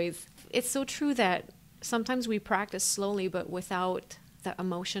 as always. It's so true that sometimes we practice slowly, but without the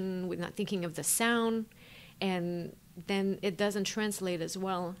emotion, we're not thinking of the sound, and then it doesn't translate as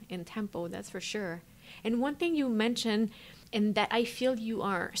well in tempo, that's for sure. And one thing you mentioned, and that I feel you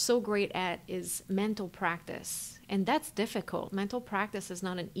are so great at, is mental practice. And that's difficult. Mental practice is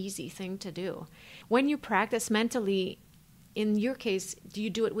not an easy thing to do. When you practice mentally, in your case, do you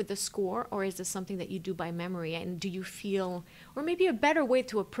do it with the score, or is this something that you do by memory? And do you feel, or maybe a better way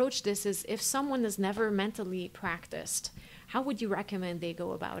to approach this is, if someone has never mentally practiced, how would you recommend they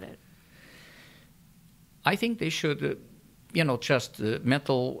go about it? I think they should, just do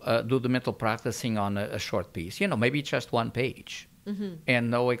the mental practicing on a short piece. Maybe just one page,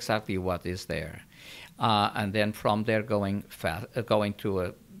 and know exactly what is there, and then from there going to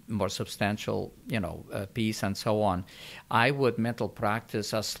a more substantial, piece and so on. I would mental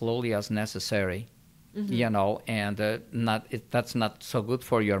practice as slowly as necessary, and that's not so good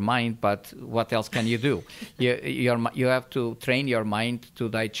for your mind, but what else can you do? You have to train your mind to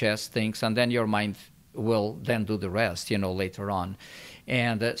digest things, and then your mind will then do the rest, later on.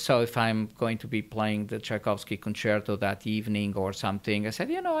 And so if I'm going to be playing the Tchaikovsky concerto that evening or something, I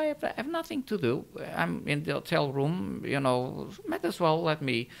said, I have nothing to do. I'm in the hotel room, might as well let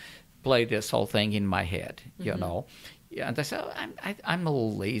me play this whole thing in my head, And I said, I'm a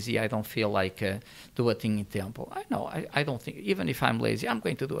little lazy. I don't feel like do a thing in tempo. I don't think, even if I'm lazy, I'm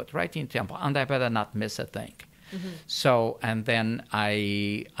going to do it right in tempo, and I better not miss a thing. So, and then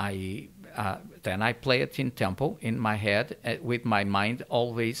I play it in tempo in my head, with my mind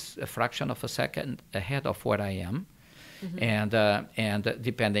always a fraction of a second ahead of where I am. and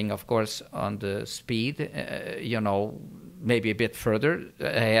depending, of course, on the speed, maybe a bit further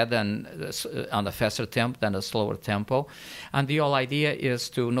ahead and on a faster tempo than a slower tempo. And the whole idea is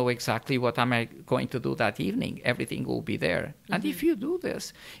to know exactly what am I going to do that evening. Everything will be there. And if you do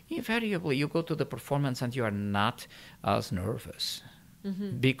this, invariably you go to the performance and you are not as nervous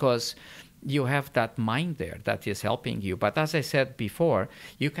because you have that mind there that is helping you. But as I said before,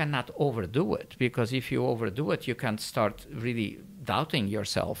 you cannot overdo it, because if you overdo it, you can start really doubting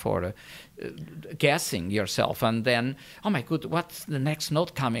yourself or guessing yourself. And then, oh my God, what's the next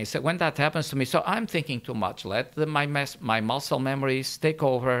note coming? So when that happens to me, so I'm thinking too much. Let my muscle memories take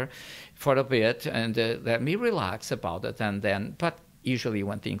over for a bit and let me relax about it. And then, but usually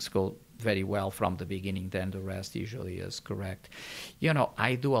when things go very well from the beginning, then the rest usually is correct.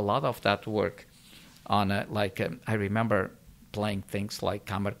 I do a lot of that work on I remember playing things like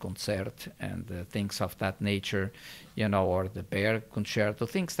Kammerkonzert and things of that nature, or the Bear Concerto,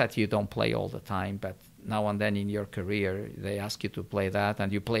 things that you don't play all the time, but now and then in your career they ask you to play that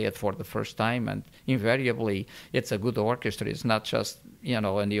and you play it for the first time, and invariably it's a good orchestra. It's not just,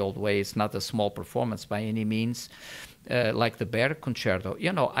 in the old way, it's not a small performance by any means. Like the Bear Concerto,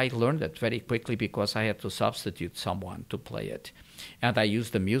 I learned it very quickly because I had to substitute someone to play it. And I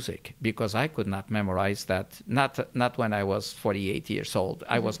used the music because I could not memorize that. Not when I was 48 years old.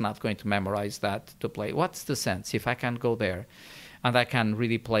 I was not going to memorize that to play. What's the sense? If I can go there and I can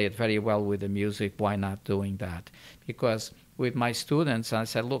really play it very well with the music, why not doing that? Because with my students, I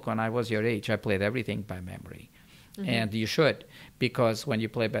said, look, when I was your age, I played everything by memory. And you should, because when you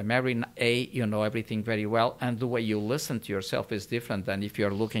play by memory, you know everything very well, and the way you listen to yourself is different than if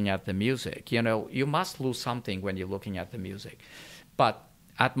you're looking at the music. You must lose something when you're looking at the music. But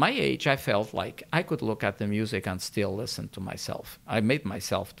at my age, I felt like I could look at the music and still listen to myself. I made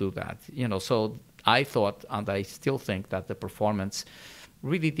myself do that, so I thought, and I still think, that the performance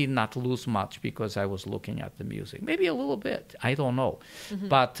really did not lose much because I was looking at the music. Maybe a little bit, I don't know.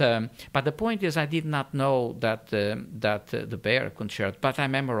 But the point is, I did not know that the Bear Concerto, but I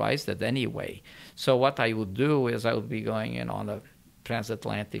memorized it anyway. So what I would do is I would be going on a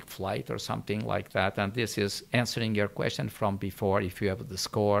transatlantic flight or something like that, and this is answering your question from before, if you have the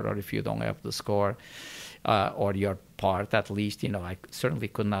score or if you don't have the score, or your part at least. I certainly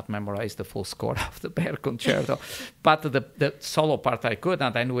could not memorize the full score of the Bear Concerto, but the solo part I could,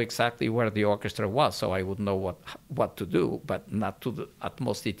 and I knew exactly where the orchestra was, so I would know what to do, but not to the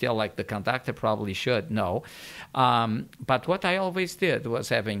utmost detail like the conductor probably should know. But what I always did was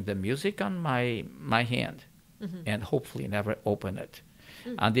having the music on my hand, and hopefully never open it.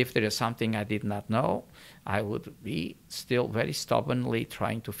 And if there is something I did not know, I would be still very stubbornly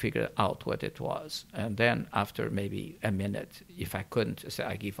trying to figure out what it was. And then after maybe a minute, if I couldn't, say,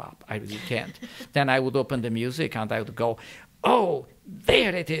 I give up, I really can't. Then I would open the music and I would go, oh,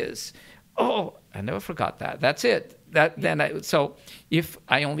 there it is. Oh, I never forgot that. That's it. So if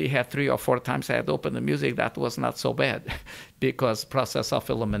I only had 3 or 4 times I had opened the music, that was not so bad, because process of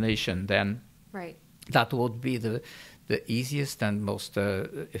elimination, then that would be the easiest and most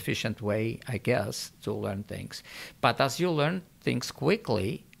efficient way, I guess, to learn things. But as you learn things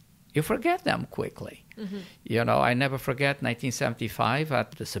quickly, you forget them quickly. I never forget 1975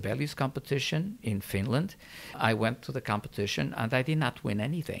 at the Sibelius competition in Finland. I went to the competition and I did not win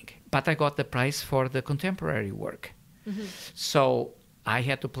anything, but I got the prize for the contemporary work. So I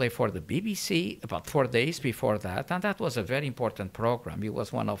had to play for the BBC about 4 days before that, and that was a very important program. It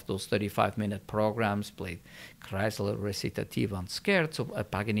was one of those 35-minute programs, played Kreisler Recitative on Scherzo,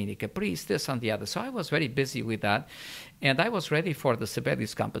 Paganini Caprice, this and the other. So I was very busy with that, and I was ready for the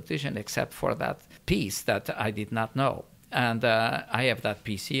Sibelius competition, except for that piece that I did not know. And I have that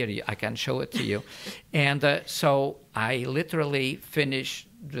piece here. I can show it to you. And so I literally finished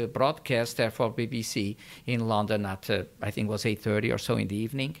the broadcast there for BBC in London at, I think it was 8:30 or so in the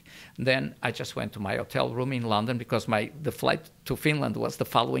evening. Then I just went to my hotel room in London because the flight to Finland was the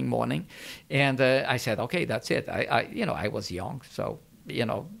following morning. And I said, okay, that's it. I was young, so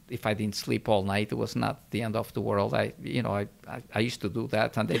if I didn't sleep all night, it was not the end of the world. I used to do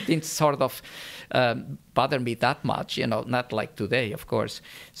that, and it didn't sort of bother me that much, not like today, of course.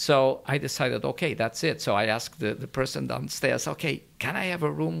 So I decided, okay, that's it. So I asked the person downstairs, okay, can I have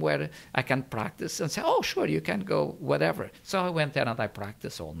a room where I can practice? And say, oh, sure, you can go, whatever. So I went there and I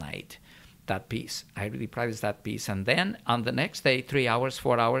practiced all night that piece. I really practiced that piece. And then on the next day, 3 hours,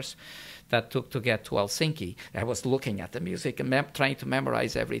 4 hours, that took to get to Helsinki, I was looking at the music and trying to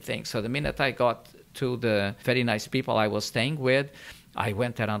memorize everything. So the minute I got to the very nice people I was staying with, I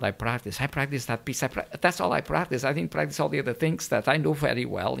went there and I practiced. I practiced that piece. That's all I practiced. I didn't practice all the other things that I knew very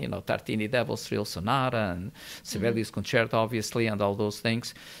well, Tartini Devil's Thrill Sonata and Sibelius Concerto, obviously, and all those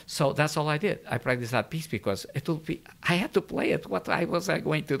things. So that's all I did. I practiced that piece because I had to play it. What was I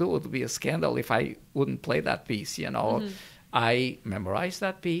going to do? It would be a scandal if I wouldn't play that piece, I memorized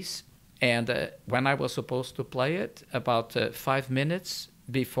that piece, and when I was supposed to play it, about 5 minutes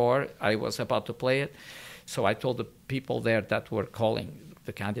before I was about to play it, so I told the people there that were calling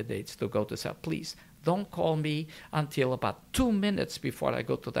the candidates to go to say, please don't call me until about 2 minutes before I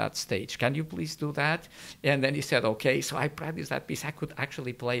go to that stage. Can you please do that? And then he said, okay. So I practiced that piece. I could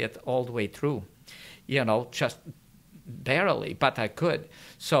actually play it all the way through, just barely, but I could.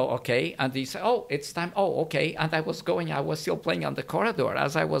 So, okay. And he said, oh, it's time. Oh, okay. And I was still playing on the corridor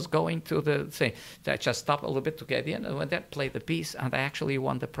as I was going to the thing. I just stopped a little bit to get in and went there, played the piece, and I actually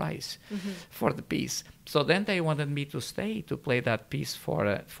won the prize for the piece. So then they wanted me to stay to play that piece for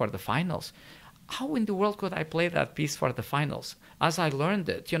the finals. How in the world could I play that piece for the finals? As I learned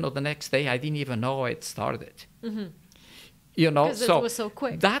it, the next day I didn't even know it started. Because it was so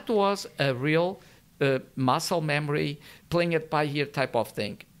quick. That was a real muscle memory, playing it by ear type of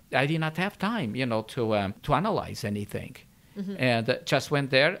thing. I did not have time, to analyze anything. And just went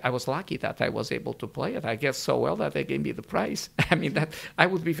there. I was lucky that I was able to play it. I guess so well that they gave me the prize. I mean, that I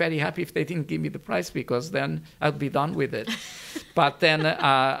would be very happy if they didn't give me the prize, because then I'd be done with it. But then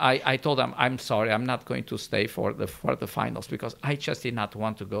I told them, I'm sorry, I'm not going to stay for the finals, because I just did not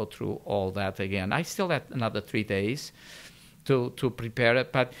want to go through all that again. I still had another 3 days to prepare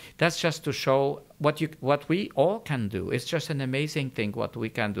it, but that's just to show what we all can do. It's just an amazing thing what we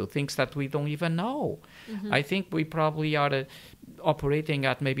can do, things that we don't even know. I think we probably are operating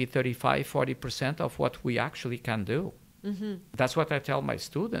at maybe 35-40% of what we actually can do. That's what I tell my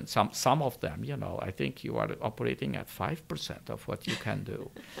students. Some of them, I think you are operating at 5% of what you can do.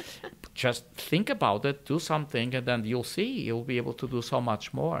 Just think about it, do something, and then you'll see you'll be able to do so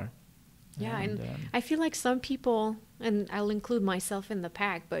much more. Yeah, and I feel like some people, and I'll include myself in the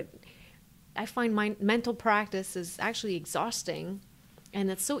pack, but I find my mental practice is actually exhausting, and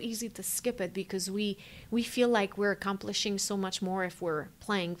it's so easy to skip it because we feel like we're accomplishing so much more if we're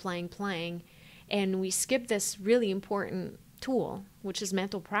playing, and we skip this really important tool, which is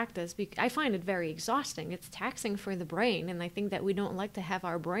mental practice. I find it very exhausting. It's taxing for the brain, and I think that we don't like to have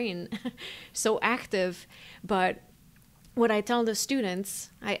our brain so active, but what I tell the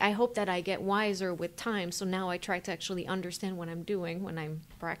students, I hope that I get wiser with time. So now I try to actually understand what I'm doing when I'm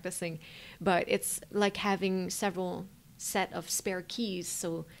practicing. But it's like having several set of spare keys.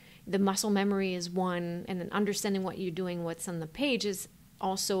 So the muscle memory is one, and then understanding what you're doing, what's on the page, is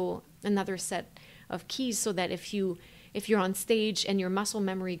also another set of keys, so that if you're on stage and your muscle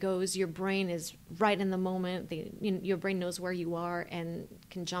memory goes, your brain is right in the moment. Your brain knows where you are and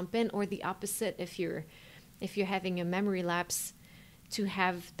can jump in. Or the opposite, if you're having a memory lapse, to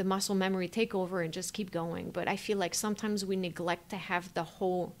have the muscle memory take over and just keep going. But I feel like sometimes we neglect to have the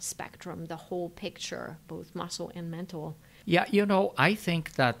whole spectrum, the whole picture, both muscle and mental. Yeah, I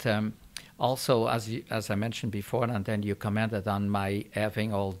think that also, as I mentioned before, and then you commented on my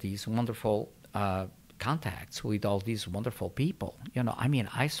having all these wonderful contacts with all these wonderful people.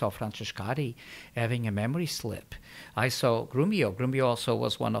 I saw Francescari having a memory slip. I saw Grumio. Grumio also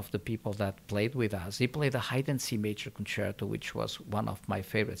was one of the people that played with us. He played the Haydn C Major Concerto, which was one of my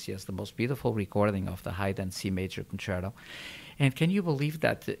favorites. He has the most beautiful recording of the Haydn C Major Concerto. And can you believe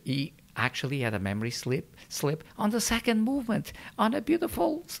that he actually had a memory slip on the second movement, on a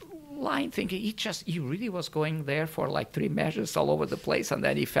beautiful line, thinking he really was going there for like 3 measures all over the place, and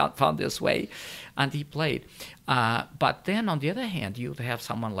then he found this way and he played. But then on the other hand, you'd have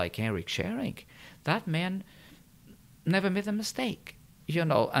someone like Henrik Schering. That man never made a mistake,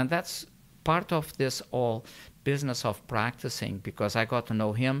 and that's part of this whole business of practicing, because I got to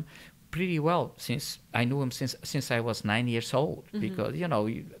know him pretty well since I knew him since I was 9 years old. Because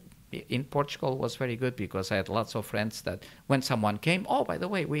in Portugal was very good, because I had lots of friends that when someone came, oh, by the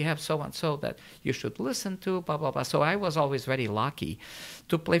way, we have so-and-so that you should listen to, blah, blah, blah. So I was always very lucky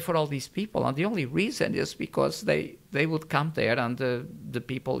to play for all these people. And the only reason is because they would come there, and the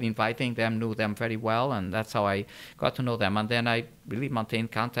people inviting them knew them very well, and that's how I got to know them. And then I really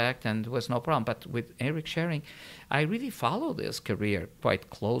maintained contact, and there was no problem. But with Henrik Schering, I really followed his career quite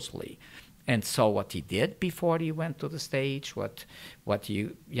closely. And saw what he did before he went to the stage, what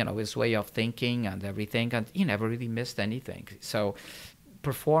his way of thinking and everything, and he never really missed anything. So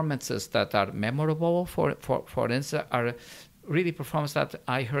performances that are memorable, for instance, are really performances that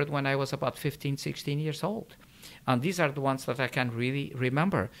I heard when I was about 15, 16 years old. And these are the ones that I can really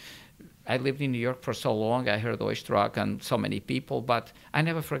remember. I lived in New York for so long. I heard Oistrakh and so many people, but I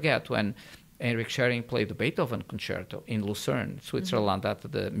never forget when Erich Schering played the Beethoven Concerto in Lucerne, Switzerland, at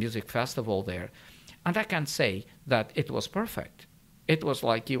the music festival there. And I can say that it was perfect. It was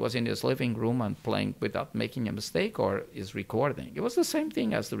like he was in his living room and playing without making a mistake or his recording. It was the same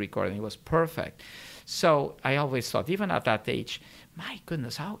thing as the recording. It was perfect. So I always thought, even at that age, my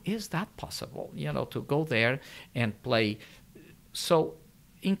goodness, how is that possible? To go there and play so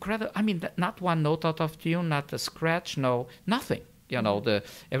incredible. I mean, not one note out of tune, not a scratch, no, nothing.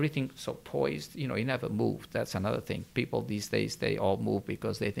 Everything so poised, he never moved. That's another thing. People these days, they all move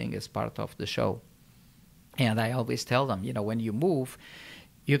because they think it's part of the show. And I always tell them, when you move,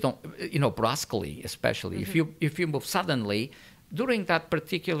 you don't, brusquely, especially. Mm-hmm. If you move suddenly, during that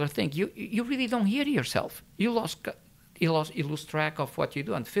particular thing, you really don't hear yourself. You lose track of what you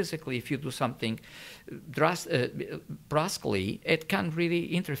do. And physically, if you do something brusquely, it can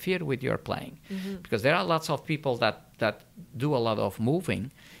really interfere with your playing. Mm-hmm. Because there are lots of people that do a lot of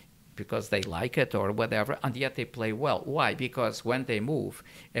moving because they like it or whatever, and yet they play well. Why? Because when they move,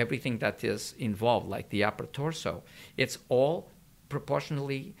 everything that is involved, like the upper torso, it's all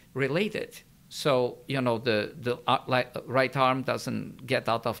proportionally related. So, the right arm doesn't get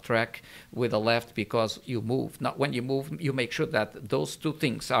out of track with the left because you move. Now, when you move, you make sure that those two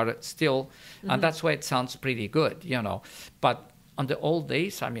things are still, mm-hmm. and that's why it sounds pretty good, But on the old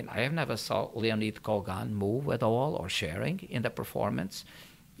days, I have never saw Leonid Kogan move at all or Schering in the performance.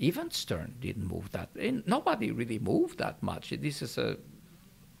 Even Stern didn't move that. Nobody really moved that much. This is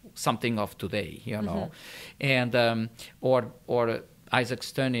something of today, Mm-hmm. And or Isaac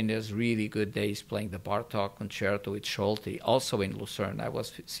Stern in his really good days playing the Bartók Concerto with Scholti, also in Lucerne. I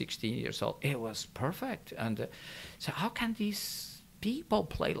was 16 years old. It was perfect. And so how can these people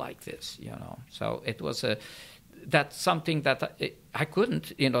play like this, So it was that's something that I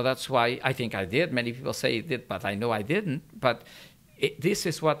couldn't, that's why I think I did. Many people say I did, but I know I didn't. But this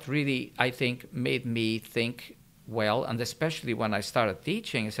is what really, I think, made me think well, and especially when I started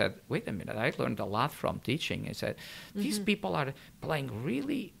teaching, I said, wait a minute, I learned a lot from teaching. I said, these mm-hmm. people are playing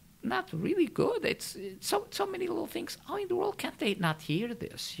really, not really good. It's so many little things. How in the world can they not hear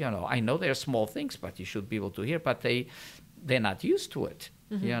this? I know they're small things, but you should be able to hear, but they're not used to it,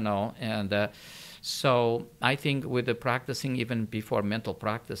 mm-hmm. And so I think with the practicing, even before mental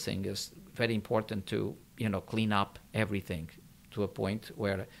practicing, is very important to, clean up everything to a point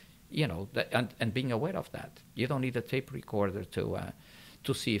where, and being aware of that. You don't need a tape recorder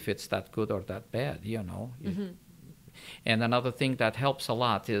to see if it's that good or that bad, Mm-hmm. And another thing that helps a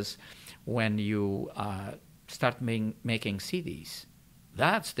lot is when you start making CDs.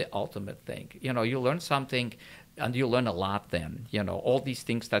 That's the ultimate thing. You learn something, and you learn a lot then. All these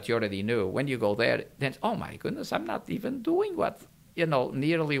things that you already knew. When you go there, then, oh my goodness, I'm not even doing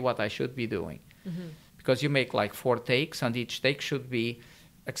nearly what I should be doing. Mm-hmm. Because you make like 4 takes, and each take should be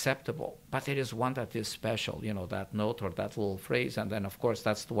acceptable. But there is one that is special, that note or that little phrase, and then, of course,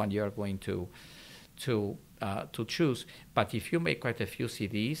 that's the one you're going to choose. But if you make quite a few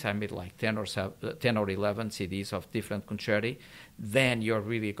CDs, I made like 10 or 11 CDs of different concerti, then you're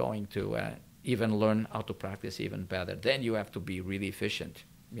really going to even learn how to practice even better. Then you have to be really efficient.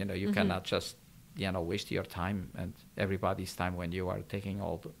 You mm-hmm. cannot just waste your time and everybody's time when you are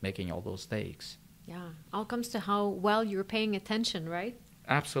making all those takes. Yeah, all comes to how well you're paying attention, right?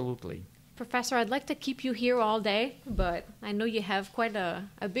 Absolutely. Professor, I'd like to keep you here all day, but I know you have quite a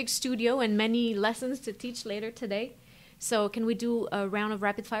big studio and many lessons to teach later today. So can we do a round of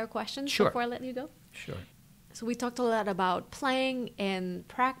rapid-fire questions before I let you go? Sure. So we talked a lot about playing and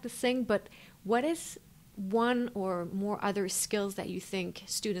practicing, but what is one or more other skills that you think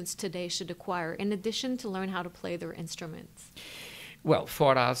students today should acquire in addition to learn how to play their instruments? Well,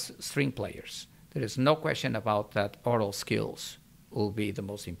 for us string players, there is no question about that. Aural skills will be the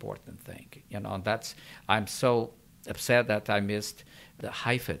most important thing. And I'm so upset that I missed the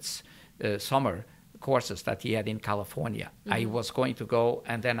Heifetz summer courses that he had in California. Mm-hmm. I was going to go,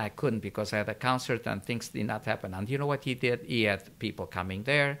 and then I couldn't because I had a concert and things did not happen. And you know what he did? He had people coming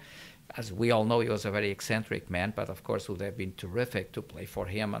there. As we all know, he was a very eccentric man, but of course it would have been terrific to play for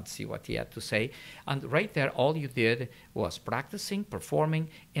him and see what he had to say. And right there, all you did was practicing, performing,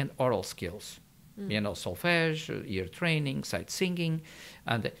 and aural skills. Solfège, ear training, sight singing.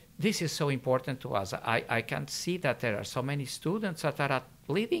 And this is so important to us. I can see that there are so many students that are at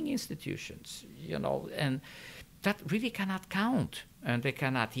leading institutions, and that really cannot count, and they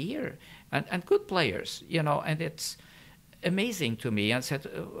cannot hear. And good players, and it's amazing to me. And said,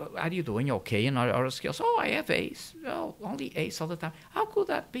 are you doing okay in our skills? Oh, I have A's. Oh, only A's all the time. How could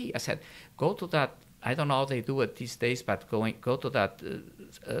that be? I said, go to that. I don't know how they do it these days, but go to that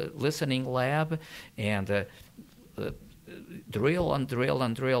listening lab, and drill and drill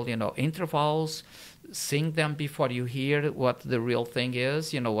and drill, intervals, sing them before you hear what the real thing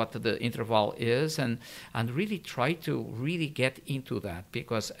is, what the interval is, and really try to really get into that,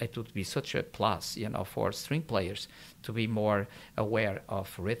 because it would be such a plus, for string players to be more aware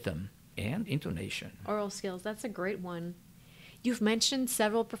of rhythm and intonation. Aural skills, that's a great one. You've mentioned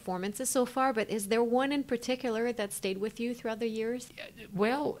several performances so far, but is there one in particular that stayed with you throughout the years?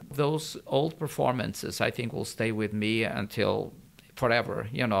 Well, those old performances, I think, will stay with me until forever.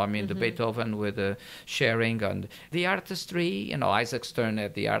 The Beethoven with the sharing and the artistry, Isaac Stern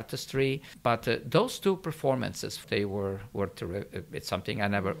at the artistry. But those two performances, they were terrific. It's something I'll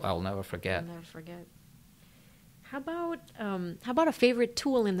never forget. I'll never forget. How about a favorite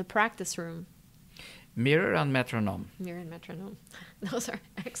tool in the practice room? Mirror and metronome. Mirror and metronome. Those are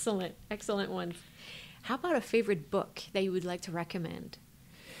excellent ones. How about a favorite book that you would like to recommend?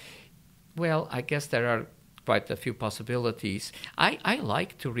 Well, I guess there are quite a few possibilities. I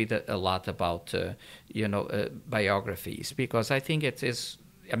like to read a lot about biographies, because I think it is,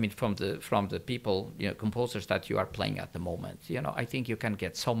 from the people, composers that you are playing at the moment. I think you can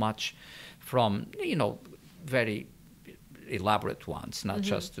get so much from very elaborate ones, not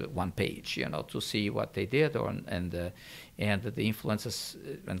just one page, to see what they did, and the influences,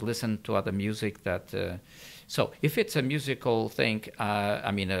 and listen to other music that. So if it's a musical thing,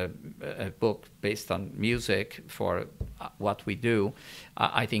 a book based on music for what we do,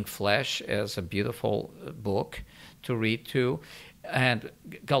 I think Flesh is a beautiful book to read too. And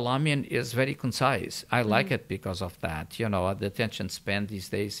Galamian is very concise. I like it because of that. The attention span these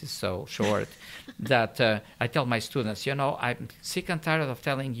days is so short that I tell my students, I'm sick and tired of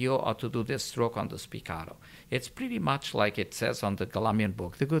telling you how to do this stroke on the spiccato. It's pretty much like it says on the Galamian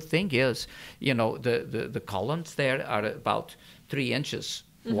book. The good thing is, the columns there are about 3 inches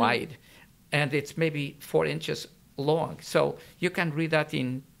wide, and it's maybe 4 inches long. So you can read that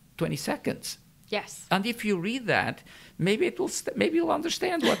in 20 seconds. Yes. And if you read that, maybe you'll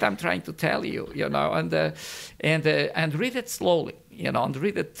understand what I'm trying to tell you, and read it slowly, and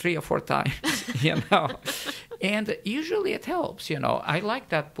read it 3 or 4 times, And usually it helps, I like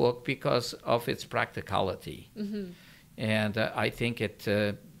that book because of its practicality. And I think it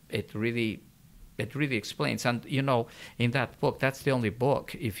really explains. And, in that book, that's the only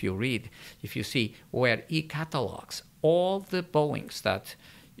book, if you see, where he catalogs all the bowings that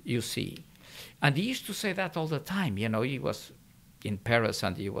you see. And he used to say that all the time. He was in Paris,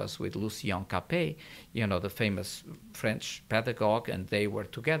 and he was with Lucien Capet, the famous French pedagogue, and they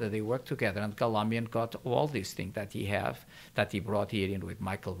worked together. And Galamian got all these things that he brought here in with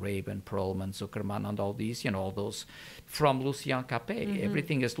Michael Rabin, Perlman, Zuckerman, and all these, all those from Lucien Capet.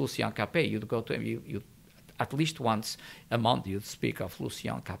 Everything is Lucien Capet. You'd go to him, you at least once a month you'd speak of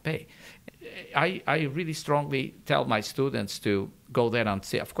Lucien Capet. I really strongly tell my students to go there and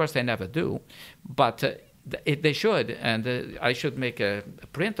see. Of course, they never do, but they should, and I should make a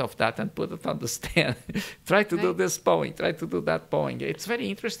print of that and put it on the stand. Try to do this bowing, try to do that bowing. It's very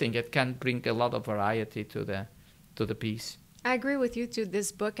interesting. It can bring a lot of variety to the piece. I agree with you too.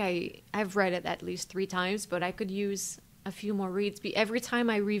 This book, I've read it at least 3 times, but I could use a few more reads. Every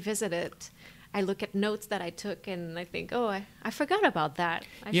time I revisit it, I look at notes that I took, and I think, I forgot about that.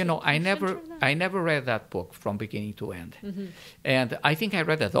 I never read that book from beginning to end. And I think I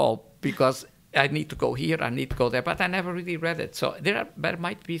read it all because I need to go here, I need to go there, but I never really read it. So there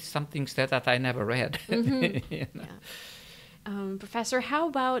might be some things there that I never read. Professor, how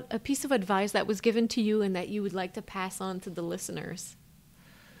about a piece of advice that was given to you and that you would like to pass on to the listeners?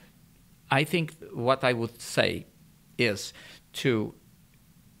 I think what I would say is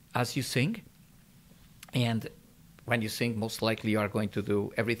as you sing, and when you sing, most likely you are going to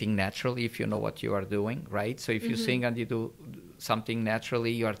do everything naturally if you know what you are doing, right? So if you sing and you do something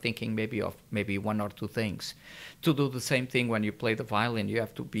naturally, you are thinking maybe 1 or 2 things. To do the same thing when you play the violin,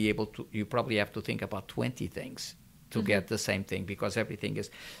 you probably have to think about 20 things to get the same thing, because everything is.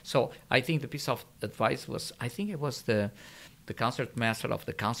 So I think the piece of advice was, I think it was the concertmaster of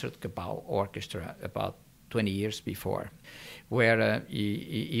the Concertgebouw Orchestra about 20 years before, where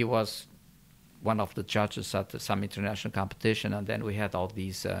he was one of the judges at some international competition, and then we had all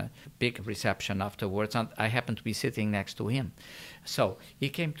these big reception afterwards, and I happened to be sitting next to him. So he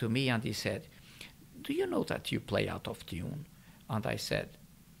came to me and he said, "Do you know that you play out of tune?" And I said,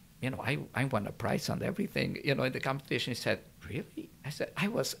 I won a prize and everything, in the competition. He said, "Really?" I said, I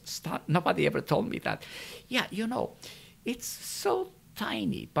was stunned. Nobody ever told me that. Yeah, it's so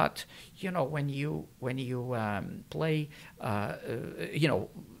tiny, but when you play,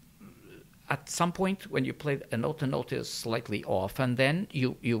 at some point when you play a note is slightly off, and then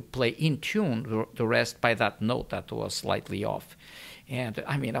you play in tune the rest by that note that was slightly off. And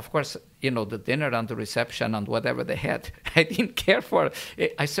I mean, of course, the dinner and the reception and whatever they had, I didn't care for.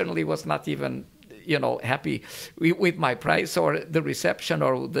 I certainly was not even, happy with my price or the reception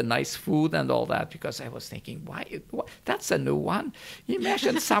or the nice food and all that, because I was thinking, why that's a new one.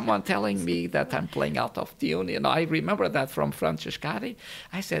 Imagine someone telling me that I'm playing out of tune. I remember that from Francescari.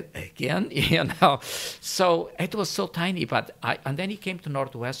 I said, again, So it was so tiny, and then he came to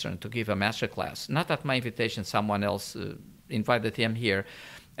Northwestern to give a master class. Not at my invitation, someone else invited him here.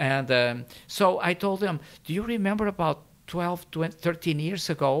 And so I told him, do you remember about 12, 13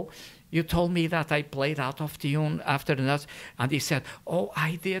 years ago, you told me that I played out of tune after the notes? And he said, oh,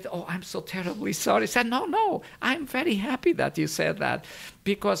 I did. Oh, I'm so terribly sorry. I said, no, I'm very happy that you said that,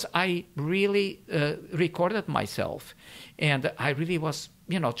 because I really recorded myself. And I really was,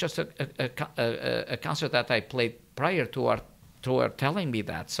 just a concert that I played prior to her telling me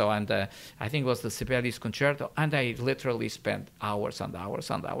that. So, and I think it was the Sibelius Concerto, and I literally spent hours and hours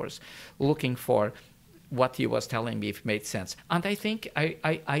and hours looking for what he was telling me, if it made sense. And I think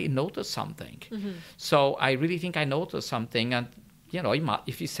I noticed something. Mm-hmm. So I really think I noticed something. And,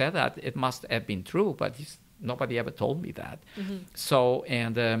 if he said that, it must have been true, but nobody ever told me that. Mm-hmm. So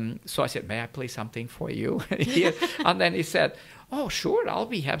I said, may I play something for you? And then he said, oh, sure, I'll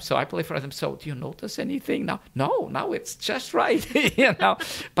be happy. So I play for him. So do you notice anything now? No, it's just right.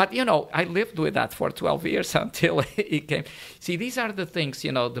 But, I lived with that for 12 years until he came. See, these are the things,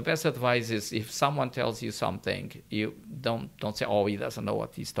 the best advice is if someone tells you something, you don't say, oh, he doesn't know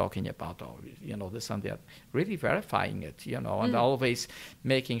what he's talking about, or, this and that. Really verifying it, and always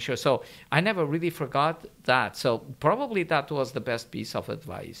making sure. So I never really forgot that. So probably that was the best piece of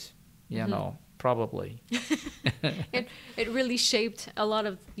advice, Probably. It really shaped a lot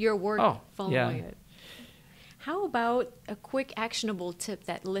of your work following it. How about a quick actionable tip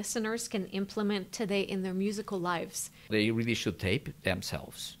that listeners can implement today in their musical lives? They really should tape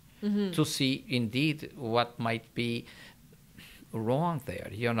themselves to see indeed what might be wrong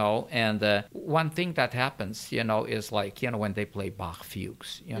there, and one thing that happens, is like, when they play Bach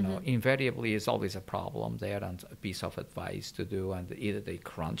fugues, invariably is always a problem there and a piece of advice to do, and either they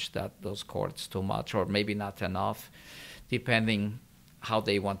crunch those chords too much or maybe not enough, depending how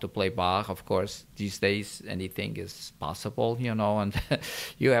they want to play Bach. Of course, these days anything is possible, and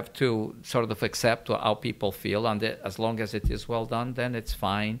you have to sort of accept how people feel, and as long as it is well done, then it's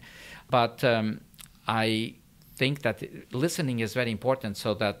fine. But I think that listening is very important,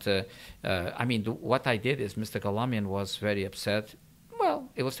 so that, what I did is Mr. Galamian was very upset. Well,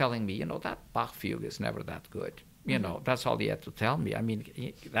 he was telling me, that Bach fugue is never that good. That's all he had to tell me.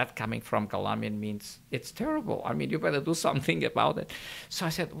 That coming from Galamian means it's terrible. You better do something about it. So I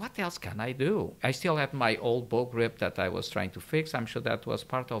said, what else can I do? I still had my old bow grip that I was trying to fix. I'm sure that was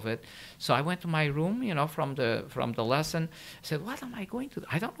part of it. So I went to my room, from the lesson. I said, what am I going to do?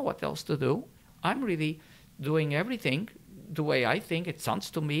 I don't know what else to do. I'm really doing everything the way I think. It sounds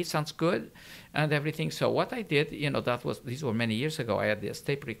to me, it sounds good and everything. So what I did, these were many years ago. I had this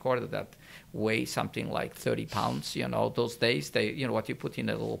tape recorder that weighed something like 30 pounds, those days, what you put in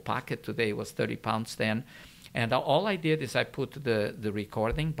a little pocket today was 30 pounds then. And all I did is I put the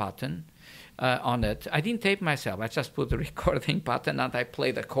recording button on it. I didn't tape myself. I just put the recording button and I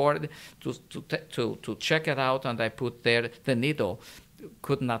played the chord to check it out, and I put there the needle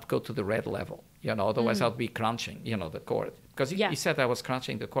could not go to the red level. Otherwise I'll be crunching, the chord. Because he said I was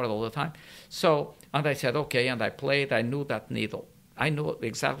crunching the chord all the time. So, and I said, okay, and I played. I knew that needle. I knew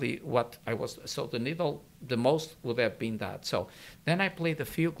exactly what I was. So the needle, the most would have been that. So then I played the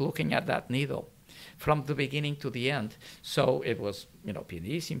fugue looking at that needle from the beginning to the end. So it was,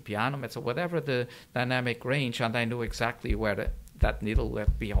 pianissimo, piano, mezzo, whatever the dynamic range, and I knew exactly where that needle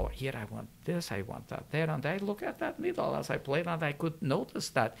would be. Oh, here I want this, I want that there, and I look at that needle as I played, and I could notice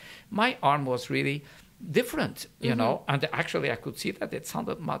that my arm was really different, and actually I could see that it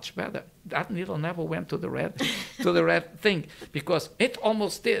sounded much better. That needle never went to the red thing, because it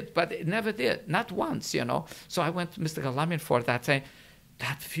almost did, but it never did, not once, So I went to Mr. Galamian for that, saying,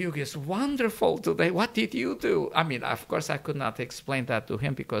 that fugue is wonderful today. What did you do? Of course, I could not explain that to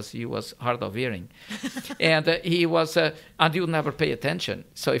him because he was hard of hearing. And he was, and he would never pay attention.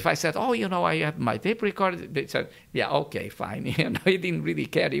 So if I said, oh, I had my tape recorder, they said, yeah, okay, fine. He didn't really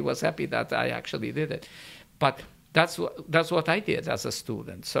care. He was happy that I actually did it. But that's what I did as a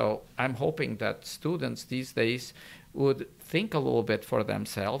student. So I'm hoping that students these days would think a little bit for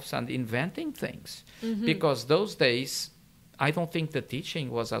themselves and inventing things. Mm-hmm. Because those days, I don't think the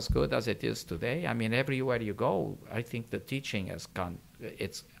teaching was as good as it is today. I mean, everywhere you go, I think the teaching has gone,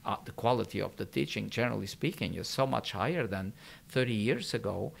 the quality of the teaching, generally speaking, is so much higher than 30 years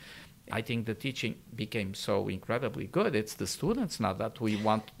ago. I think the teaching became so incredibly good. It's the students now that we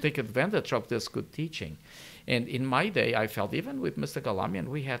want to take advantage of this good teaching. And in my day, I felt even with Mr. Galamian,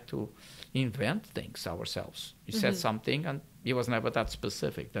 we had to invent things ourselves. He said something, and he was never that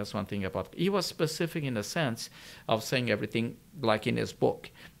specific. That's one thing about. He was specific in the sense of saying everything like in his book,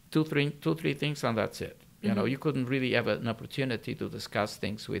 two, three things, and that's it. You know, you couldn't really have an opportunity to discuss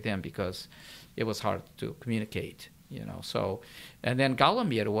things with him because it was hard to communicate. You know, so, and then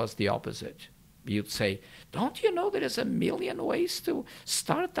Galamir was the opposite. You'd say, don't you know there is a million ways to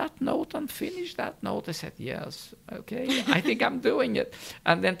start that note and finish that note? I said, yes, okay, I think I'm doing it.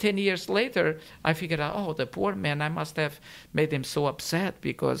 And then 10 years later, I figured out, oh, the poor man, I must have made him so upset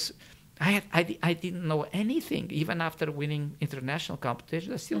because I didn't know anything. Even after winning international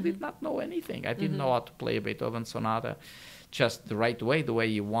competition, I still did not know anything. I didn't know how to play a Beethoven sonata just the right way, the way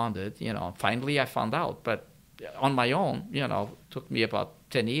you wanted. You know, finally I found out, but on my own, you know, took me about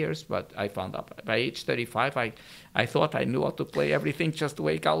 10 years, but I found out by age 35, I thought I knew how to play everything just the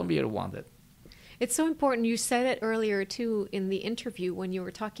way Galamir wanted. It's so important. You said it earlier, too, in the interview when you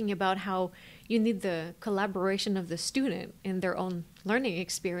were talking about how you need the collaboration of the student in their own learning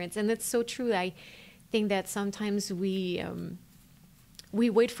experience. And it's so true. I think that sometimes we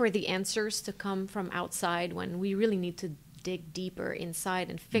wait for the answers to come from outside when we really need to dig deeper inside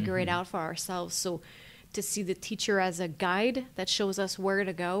and figure it out for ourselves. So to see the teacher as a guide that shows us where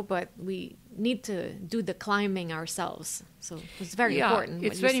to go, but we need to do the climbing ourselves. So it's very important.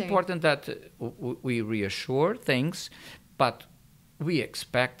 It's very important that we reassure things, but we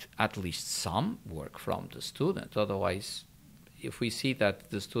expect at least some work from the student. Otherwise, if we see that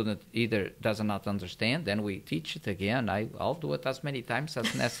the student either does not understand, then we teach it again. I'll do it as many times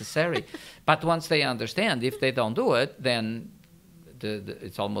as necessary. But once they understand, if they don't do it, then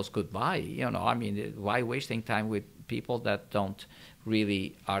it's almost goodbye. You know, I mean, why wasting time with people that don't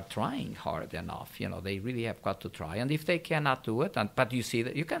really are trying hard enough? You know, they really have got to try. And if they cannot do it, but you see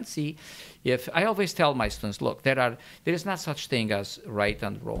that you can see. If I always tell my students, look, there is not such thing as right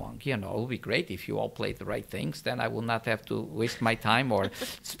and wrong. You know, it would be great if you all played the right things. Then I will not have to waste my time or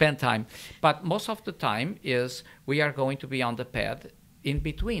spend time. But most of the time is we are going to be on the path in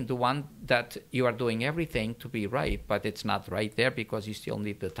between, the one that you are doing everything to be right, but it's not right there because you still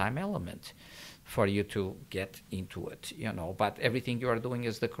need the time element for you to get into it, you know. But everything you are doing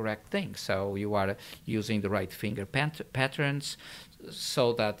is the correct thing. So you are using the right finger patterns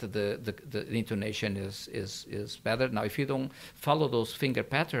so that the intonation is better. Now, if you don't follow those finger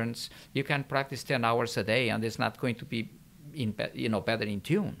patterns, you can practice 10 hours a day, and it's not going to be better in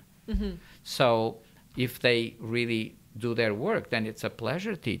tune. So if they really do their work, then it's a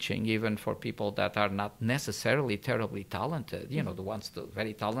pleasure teaching, even for people that are not necessarily terribly talented. You know, the ones that are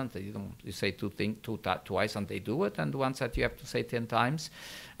very talented, you say twice and they do it, and the ones that you have to say 10 times,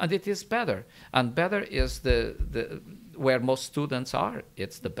 and it is better. And better is the where most students are.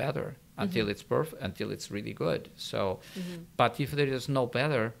 It's the better until it's perfect, until it's really good. So, but if there is no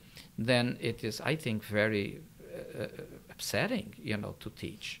better, then it is, I think, very upsetting, you know, to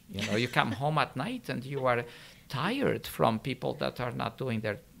teach. You know, you come home at night and you are tired from people that are not doing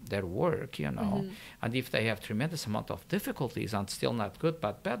their work, you know. And if they have tremendous amount of difficulties and still not good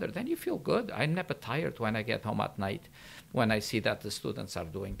but better, then you feel good. I'm never tired when I get home at night when I see that the students are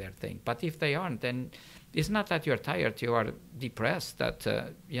doing their thing. But if they aren't, then it's not that you're tired, you are depressed that,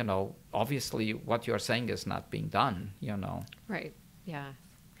 you know, obviously what you're saying is not being done, you know. Right, yeah.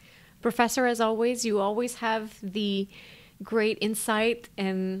 Professor, as always, you always have the great insight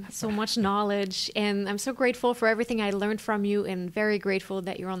and so much knowledge, and I'm so grateful for everything I learned from you, and very grateful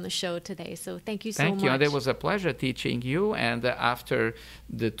that you're on the show today. So thank you so much. Thank you, and it was a pleasure teaching you. And after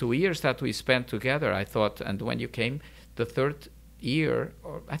the 2 years that we spent together, I thought, and when you came the third year,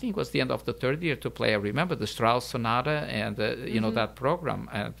 or I think it was the end of the third year to play, I remember the Strauss Sonata and you know, that program,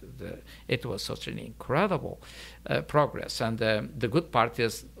 and it was such an incredible progress. And the good part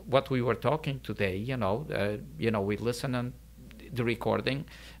is what we were talking today, you know, we listen and the recording,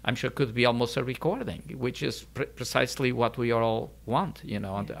 I'm sure could be almost a recording, which is precisely what we all want, you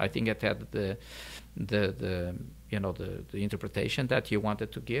know. And I think it had the interpretation that you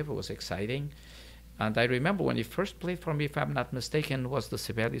wanted to give. It was exciting. And I remember when you first played for me, if I'm not mistaken, was the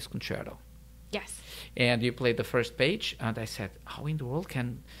Sibelius Concerto. Yes. And you played the first page, and I said, how in the world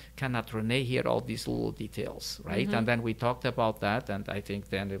cannot Renee hear all these little details, right? And then we talked about that, and I think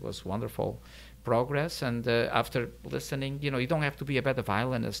then it was wonderful progress. And after listening, you know, you don't have to be a better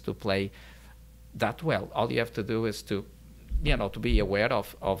violinist to play that well. All you have to do is to to be aware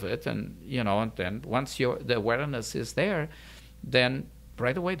of it, and and then once the awareness is there, then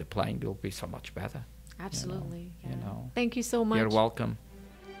right away the playing will be so much better. Absolutely. Thank you so much. You're welcome.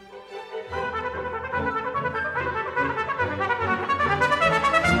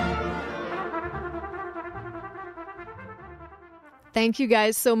 Thank you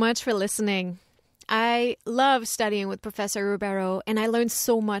guys so much for listening. I love studying with Professor Ribeiro, and I learned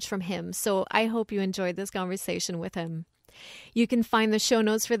so much from him, so I hope you enjoyed this conversation with him. You can find the show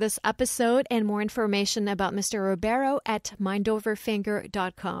notes for this episode and more information about Mr. Ribeiro at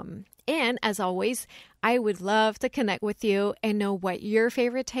mindoverfinger.com. And as always, I would love to connect with you and know what your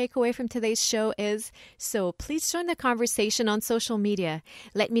favorite takeaway from today's show is. So please join the conversation on social media.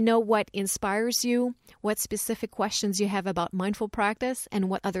 Let me know what inspires you, what specific questions you have about mindful practice, and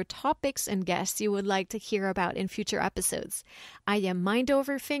what other topics and guests you would like to hear about in future episodes. I am Mind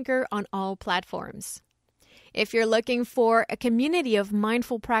Over Finger on all platforms. If you're looking for a community of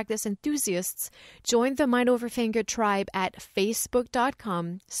mindful practice enthusiasts, join the Mind Over Finger tribe at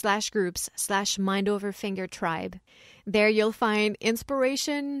facebook.com/groups/Mind Over Finger tribe. There you'll find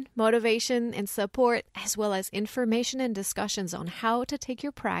inspiration, motivation, and support, as well as information and discussions on how to take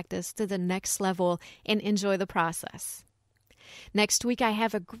your practice to the next level and enjoy the process. Next week, I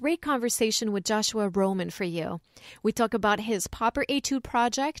have a great conversation with Joshua Roman for you. We talk about his Pauper Etude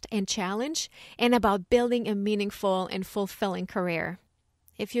project and challenge, and about building a meaningful and fulfilling career.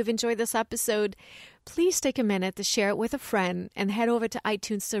 If you've enjoyed this episode, please take a minute to share it with a friend and head over to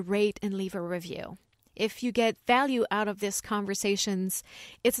iTunes to rate and leave a review. If you get value out of these conversations,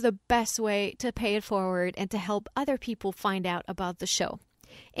 it's the best way to pay it forward and to help other people find out about the show.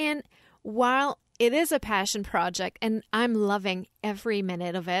 And while it is a passion project, and I'm loving every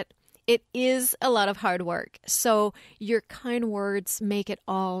minute of it, it is a lot of hard work. So your kind words make it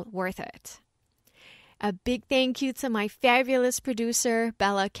all worth it. A big thank you to my fabulous producer,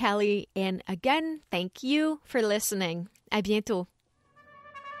 Bella Kelly. And again, thank you for listening. À bientôt.